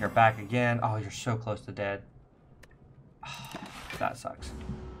 Haymaker back again. Oh, you're so close to dead. Oh, that sucks.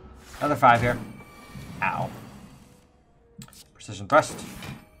 Another 5 here. Ow. Precision thrust.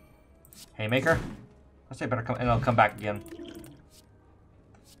 Haymaker. Let's say better come, and it'll come back again.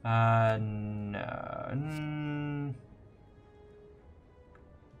 No.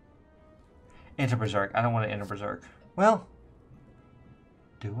 Enter Berserk. I don't want to enter Berserk. Well,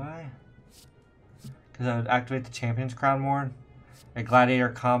 do I? Because I would activate the Champion's Crown more. A Gladiator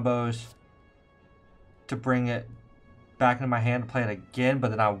combos to bring it back into my hand to play it again,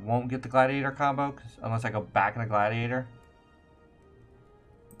 but then I won't get the Gladiator combo unless I go back in the Gladiator.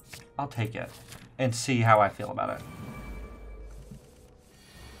 I'll take it and see how I feel about it.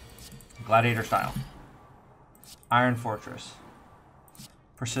 Gladiator style. Iron Fortress.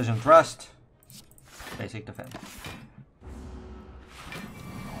 Precision Thrust. Basic Defense.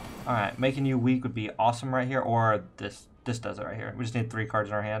 Alright, making you weak would be awesome right here, or this does it right here. We just need 3 cards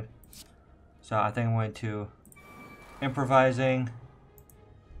in our hand. So I think I'm going to Improvising.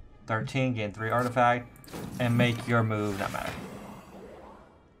 13, gain 3 artifact, and make your move not matter.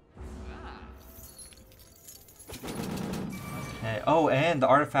 Okay. Oh, and the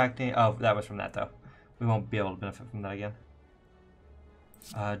artifact. Oh, that was from that though. We won't be able to benefit from that again.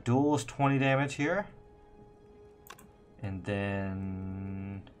 Duels 20 damage here, and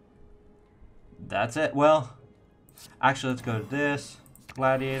then that's it. Well, actually, let's go to this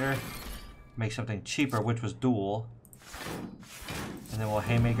Gladiator. Make something cheaper, which was duel, and then we'll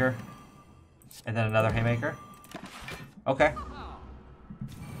Haymaker, and then another Haymaker. Okay.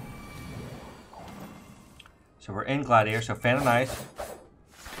 So we're in Gladiator, so Fan of Ice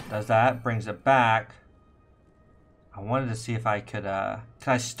does that, brings it back. I wanted to see if I could, can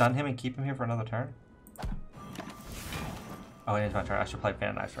I stun him and keep him here for another turn? Oh, it is my turn. I should play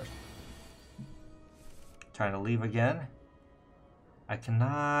Fan of Ice first. Trying to leave again. I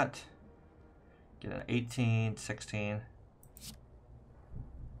cannot get an 18, 16.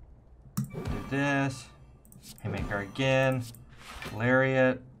 Do this. Haymaker again.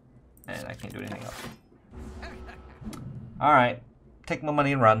 Lariat. And I can't do anything else. Alright. Take my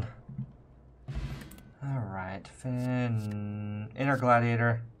money and run. Alright. Inner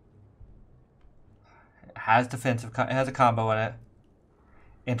Gladiator. It has defensive. It has a combo in it.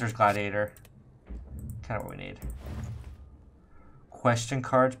 Enters Gladiator. Kind of what we need. Question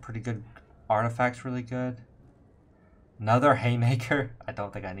cards. Pretty good. Artifacts really good. Another Haymaker. I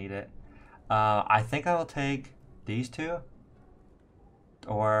don't think I need it. I think I will take these two.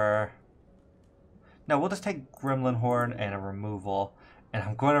 Or no, we'll just take Gremlin Horn and a removal. And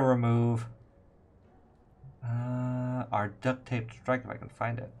I'm going to remove our duct tape strike if I can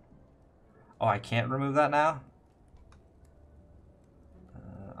find it. Oh, I can't remove that now?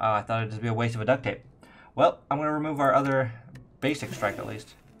 Oh, I thought it'd just be a waste of a duct tape. Well, I'm going to remove our other basic strike at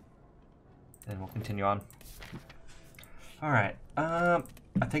least. And we'll continue on. Alright, I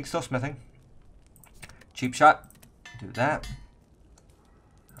think still smithing. Cheap shot. Do that.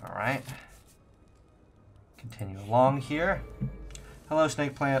 Alright. Continue along here. Hello,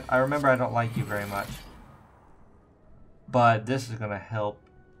 Snake Plant. I remember I don't like you very much. But this is going to help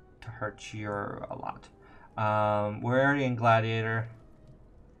to hurt you a lot. We're already in Gladiator.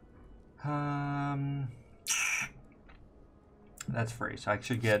 That's free, so I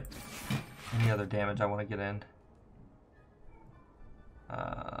should get any other damage I want to get in.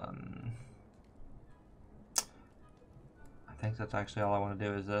 I think that's actually all I want to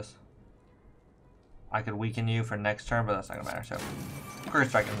do is this. I could weaken you for next turn, but that's not going to matter. So, Quick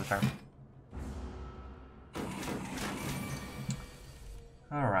Strike in the turn.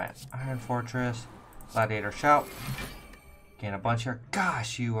 Alright, Iron Fortress, Gladiator Shout. Gain a bunch here.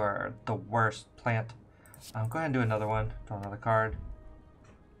 Gosh, you are the worst plant. Go ahead and do another one. Draw another card.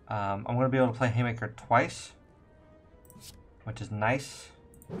 I'm going to be able to play Haymaker twice, which is nice.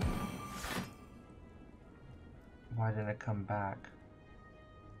 Why didn't it come back?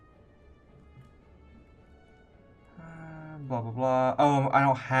 Blah, blah, blah. Oh, I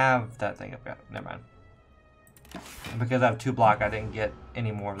don't have that thing up yet. Never mind. And because I have 2 block, I didn't get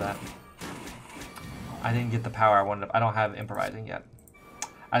any more of that. I didn't get the power I wanted. I don't have improvising yet.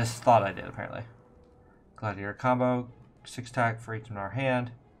 I just thought I did, apparently. Gladiator combo. 6 attack for each in our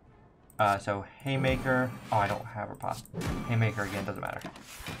hand. So Haymaker. Oh, I don't have riposte. Haymaker again, doesn't matter.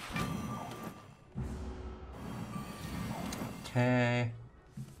 Okay.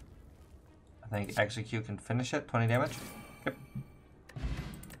 I think Execute can finish it. 20 damage. Yep.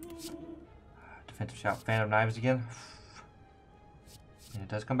 Defensive Shout. Fan of Knives again. And it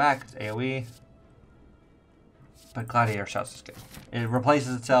does come back. It's AoE. But Gladiator Shouts is good. It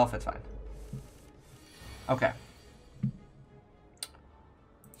replaces itself. It's fine. Okay.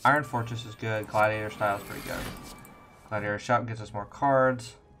 Iron Fortress is good. Gladiator Style is pretty good. Gladiator Shout gets us more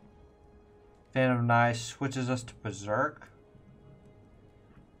cards. Fan of Knives switches us to Berserk.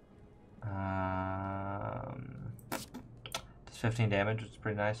 Does 15 damage, which is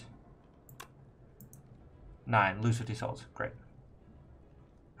pretty nice. 9. Lose 50 souls. Great.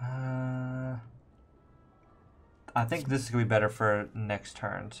 I think this is going to be better for next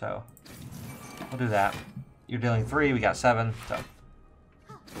turn, so we'll do that. You're dealing 3, we got 7, so.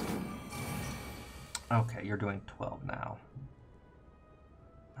 Okay, you're doing 12 now.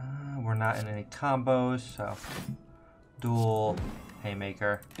 We're not in any combos, so dual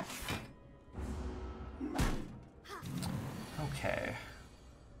Haymaker. Okay.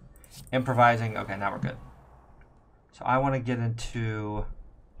 Improvising. Okay, now we're good. So I want to get into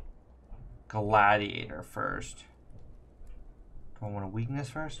Gladiator first. Do I want a weakness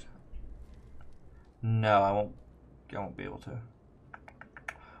first? No, I won't be able to.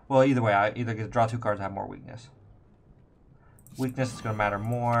 Well, either way, I either get to draw 2 cards and have more weakness. Weakness is going to matter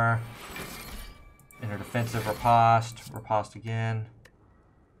more. Inner defensive, riposte. Riposte again.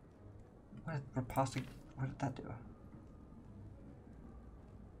 What did riposte? What did that do?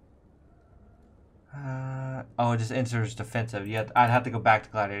 Oh, it just enters defensive. I'd have to go back to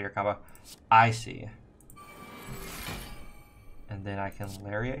Gladiator combo. I see. And then I can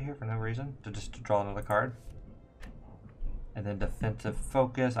Lariat here for no reason. To draw another card. And then defensive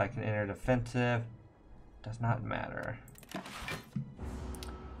focus. I can enter defensive. Does not matter.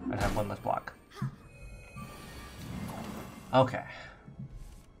 I'd have 1 less block. Okay.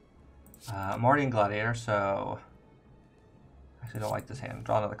 I'm already in Gladiator, so I actually don't like this hand.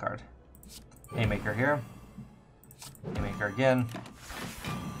 Draw another card. Haymaker here. Haymaker again.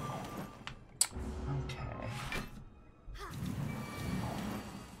 Okay.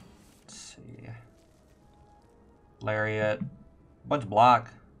 Let's see. Lariat. Bunch of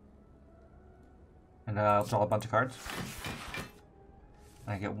block. And I'll draw a bunch of cards.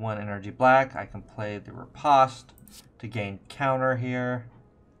 I get 1 energy black. I can play the riposte to gain counter here.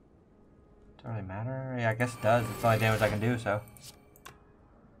 Does it really matter? Yeah, I guess it does. It's the only damage I can do, so.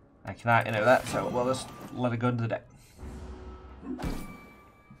 I cannot enter that, so we'll just let it go into the deck.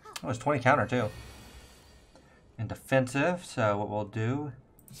 Oh, it's 20 counter, too. And defensive, so what we'll do,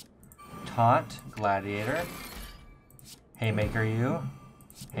 taunt, Gladiator, Haymaker you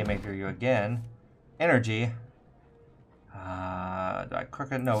again, energy, do I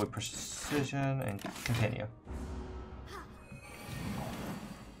crooked? No, with precision, and continue.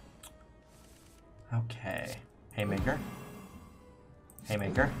 Okay, Haymaker,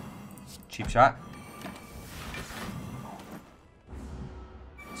 cheap shot.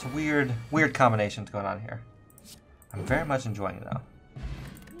 It's a weird combinations going on here. I'm very much enjoying it though.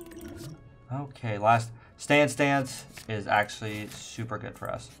 Okay, last stance is actually super good for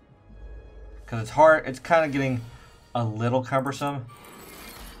us. Because it's hard, it's kind of getting a little cumbersome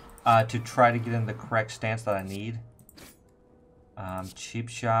to try to get in the correct stance that I need. Cheap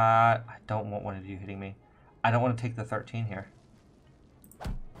shot. I don't want one of you hitting me. I don't want to take the 13 here.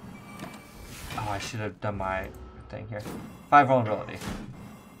 Oh, I should have done my thing here. 5 vulnerability.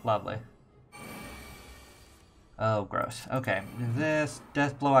 Lovely. Oh, gross. Okay, this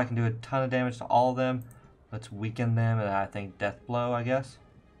Death Blow, I can do a ton of damage to all of them. Let's weaken them, and I think Death Blow, I guess.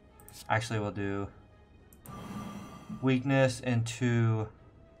 Actually, we'll do weakness into...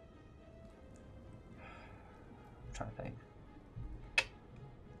 I'm trying to think.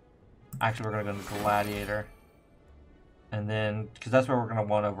 Actually, we're going to go to Gladiator. And then, because that's where we're going to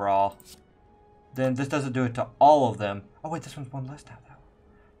want overall. Then this doesn't do it to all of them. Oh wait, this one's one less now though.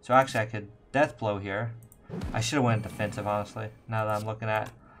 So actually I could Death Blow here. I should have went defensive, honestly. Now that I'm looking at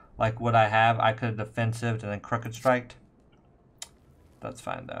like what I have, I could have defensived and then Crooked Striked. That's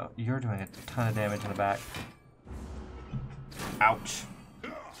fine though. You're doing a ton of damage in the back. Ouch.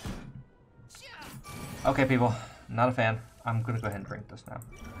 Okay, people. Not a fan. I'm going to go ahead and drink this now.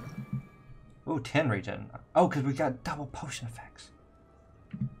 Ooh, 10 regen. Oh, because we got double potion effects.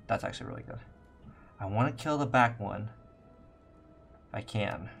 That's actually really good. I want to kill the back one. If I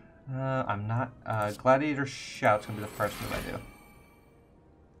can. I'm not... Gladiator Shout's going to be the first move I do.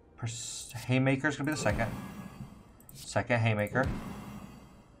 Haymaker's going to be the second. Second Haymaker.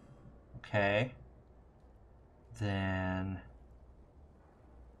 Okay. Then...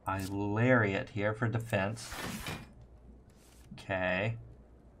 I Lariat here for defense. Okay.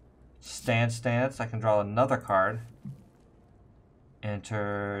 Stance. I can draw another card.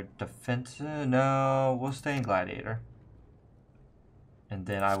 Enter defensive. No, we'll stay in Gladiator. And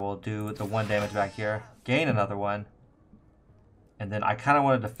then I will do the 1 damage back here. Gain another one. And then I kind of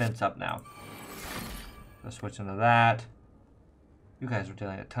want to defense up now. So switch into that. You guys are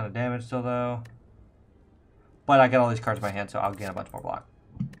dealing a ton of damage still though. But I got all these cards in my hand, so I'll gain a bunch more block.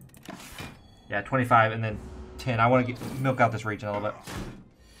 Yeah, 25 and then 10. I want to milk out this region a little bit. So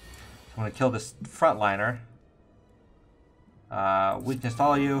I'm going to kill this frontliner. Weakness to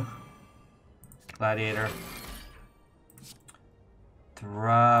all of you. Gladiator.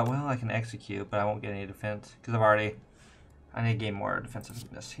 Well, I can execute, but I won't get any defense. Because I need to gain more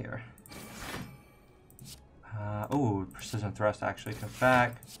defensiveness here. Ooh, Precision Thrust actually comes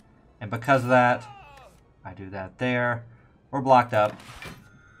back. And because of that, I do that there. We're blocked up.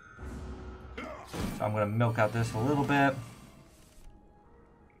 So I'm going to milk out this a little bit.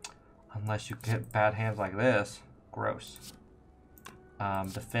 Unless you get bad hands like this. Gross.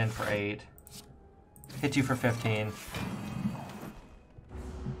 Defend for 8. Hit you for 15.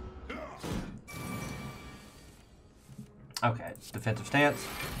 Okay, defensive stance.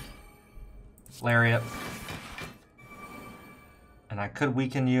 Lariat. And I could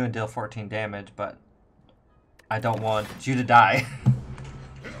weaken you and deal 14 damage, but I don't want you to die.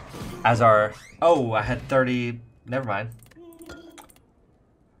 As our... Oh, I had 30... Never mind.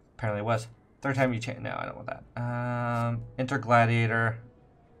 Apparently it was. Third time you change... No, I don't want that. Enter Gladiator.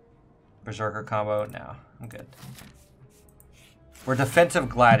 Berserker combo. No, I'm good. We're defensive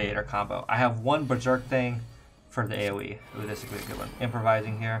Gladiator combo. I have one Berserk thing for the AoE. Ooh, this is a good one.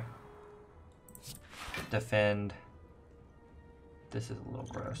 Improvising here. Defend. This is a little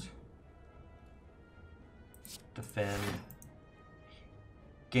gross. Defend.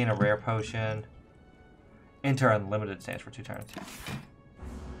 Gain a rare potion. Enter unlimited stance for 2 turns.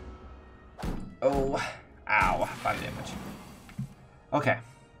 Oh, ow, 5 damage. Okay.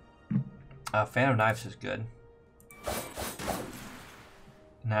 Phantom Knives is good.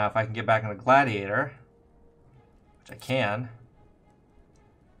 Now, if I can get back into Gladiator, which I can.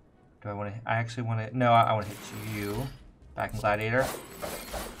 Do I want to? I actually want to. No, I want to hit you. Back in Gladiator.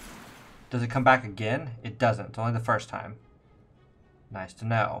 Does it come back again? It doesn't. It's only the first time. Nice to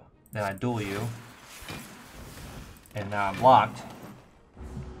know. Then I duel you. And now I'm blocked.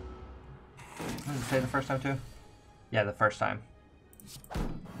 Does it say the first time too? Yeah, the first time.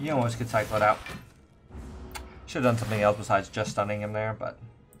 You almost could cycle it out. Should have done something else besides just stunning him there, but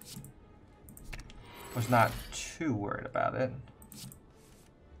was not too worried about it.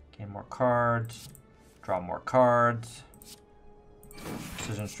 Gain more cards. Draw more cards.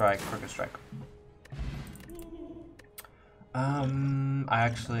 Precision Strike, Crooked Strike. I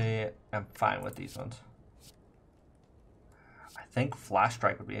actually am fine with these ones. I think Flash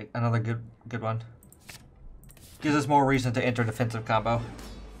Strike would be another good one. Gives us more reason to enter defensive combo.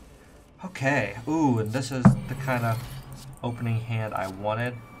 Okay. Ooh, and this is the kind of opening hand I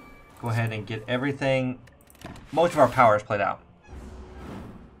wanted. Go ahead and get everything. Most of our power is played out.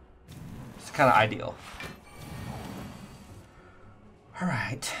 It's kind of ideal.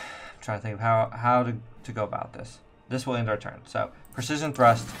 Alright. I'm trying to think of how to go about this. This will end our turn. So, Precision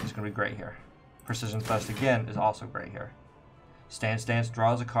Thrust is going to be great here. Precision Thrust again is also great here. Stance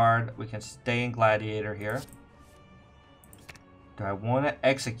draws a card. We can stay in Gladiator here. Do I want to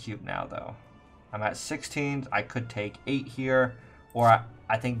execute now, though? I'm at 16. I could take 8 here. Or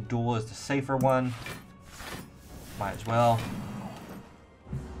I think Duel is the safer one. Might as well.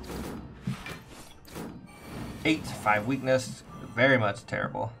 8, 5 weakness. Very much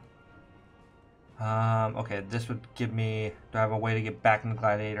terrible. Okay, this would give me... Do I have a way to get back in the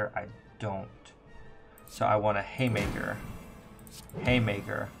Gladiator? I don't. So I want a Haymaker.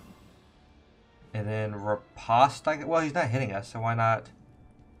 Haymaker. And then riposte. Well, he's not hitting us, so why not?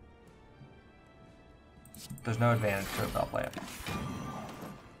 There's no advantage to it, but I'll play it.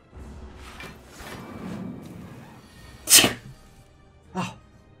 Oh.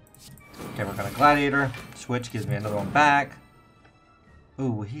 Okay, we're gonna Gladiator. Switch gives me another one back.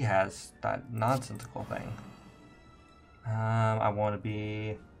 Ooh, he has that nonsensical thing. I want to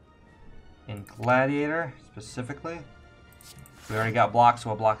be in Gladiator, specifically. We already got blocked, so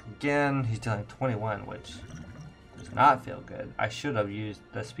we'll block again. He's dealing 21, which does not feel good. I should have used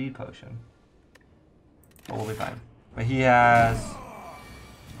the speed potion. But we'll be fine. But he has...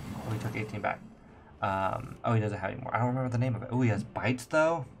 Oh, he took 18 back. Oh, he doesn't have any more. I don't remember the name of it. Oh, he has bites,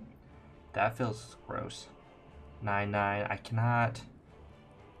 though? That feels gross. 9, 9. I cannot...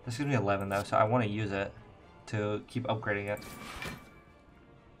 This gives me 11, though, so I want to use it to keep upgrading it.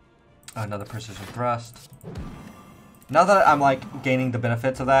 Another precision thrust. Now that I'm like gaining the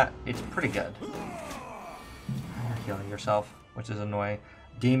benefits of that, it's pretty good. You're healing yourself, which is annoying.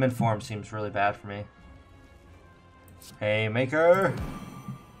 Demon form seems really bad for me. Haymaker.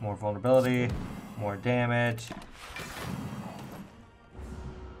 More vulnerability. More damage.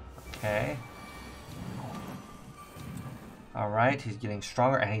 Okay. Alright, he's getting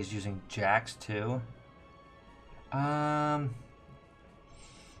stronger and he's using jacks too.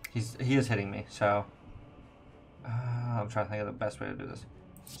 He is hitting me, so I'm trying to think of the best way to do this.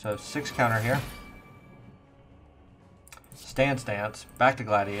 So 6 counter here. Stance, back to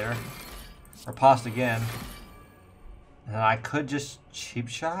Gladiator. Riposte again. And I could just cheap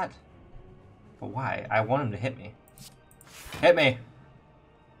shot. But why? I want him to hit me. Hit me!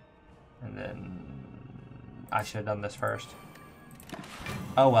 And then I should have done this first.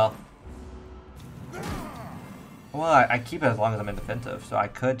 Oh well. Well, I keep it as long as I'm in defensive, so I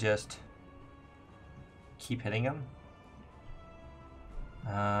could just keep hitting him.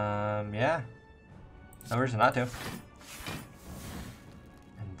 Yeah. No reason not to.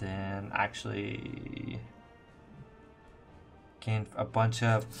 And then actually gain a bunch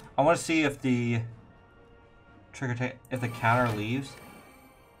of... I want to see if the trigger if the counter leaves.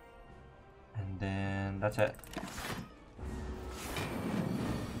 And then that's it.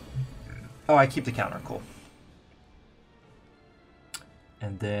 Oh, I keep the counter. Cool.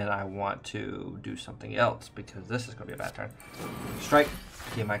 And then I want to do something else because this is going to be a bad turn. Strike.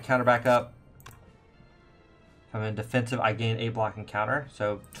 Get my counter back up. If I'm in defensive, I gain a blocking counter.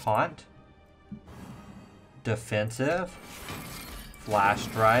 So taunt. Defensive. Flash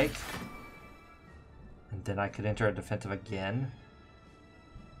strike. And then I could enter a defensive again.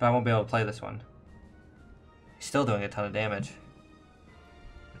 But I won't be able to play this one. He's still doing a ton of damage.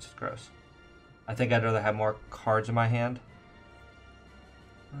 Which is gross. I think I'd rather have more cards in my hand.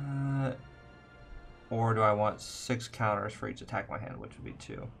 Or do I want 6 counters for each attack in my hand, which would be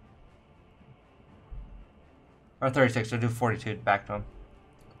 2. Or 36, so do 42 back to him.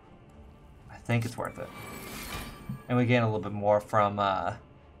 I think it's worth it. And we gain a little bit more from Iron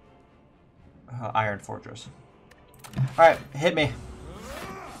Fortress. Alright, hit me.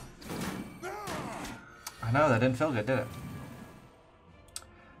 I know, that didn't feel good, did it?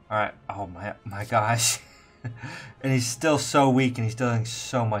 Alright, oh my gosh. And he's still so weak and he's still doing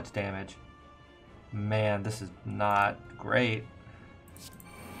so much damage. Man, this is not great.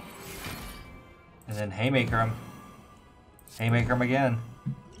 And then Haymaker him. Haymaker him again.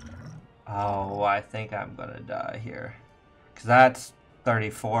 Oh, I think I'm gonna die here. Because that's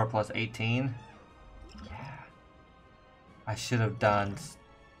 34 plus 18. Yeah. I should have done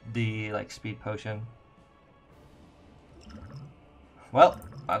the like speed potion. Well,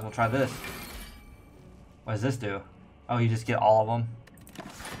 might as well try this. What does this do? Oh, you just get all of them.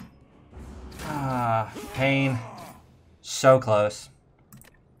 Ah, pain. So close.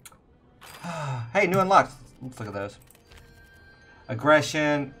 Hey, new unlocks. Let's look at those.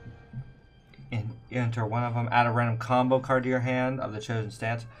 Aggression. Enter one of them. Add a random combo card to your hand of the chosen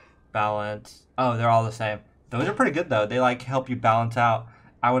stance. Balance. Oh, they're all the same. Those are pretty good though. They like help you balance out.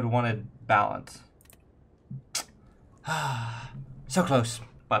 I would have wanted balance. So close.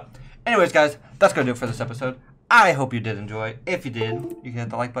 But anyways, guys, that's going to do it for this episode. I hope you did enjoy. If you did, you can hit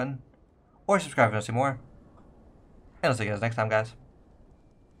the like button. Or subscribe if you want to see more. And I'll see you guys next time, guys.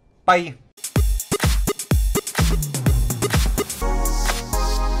 Bye.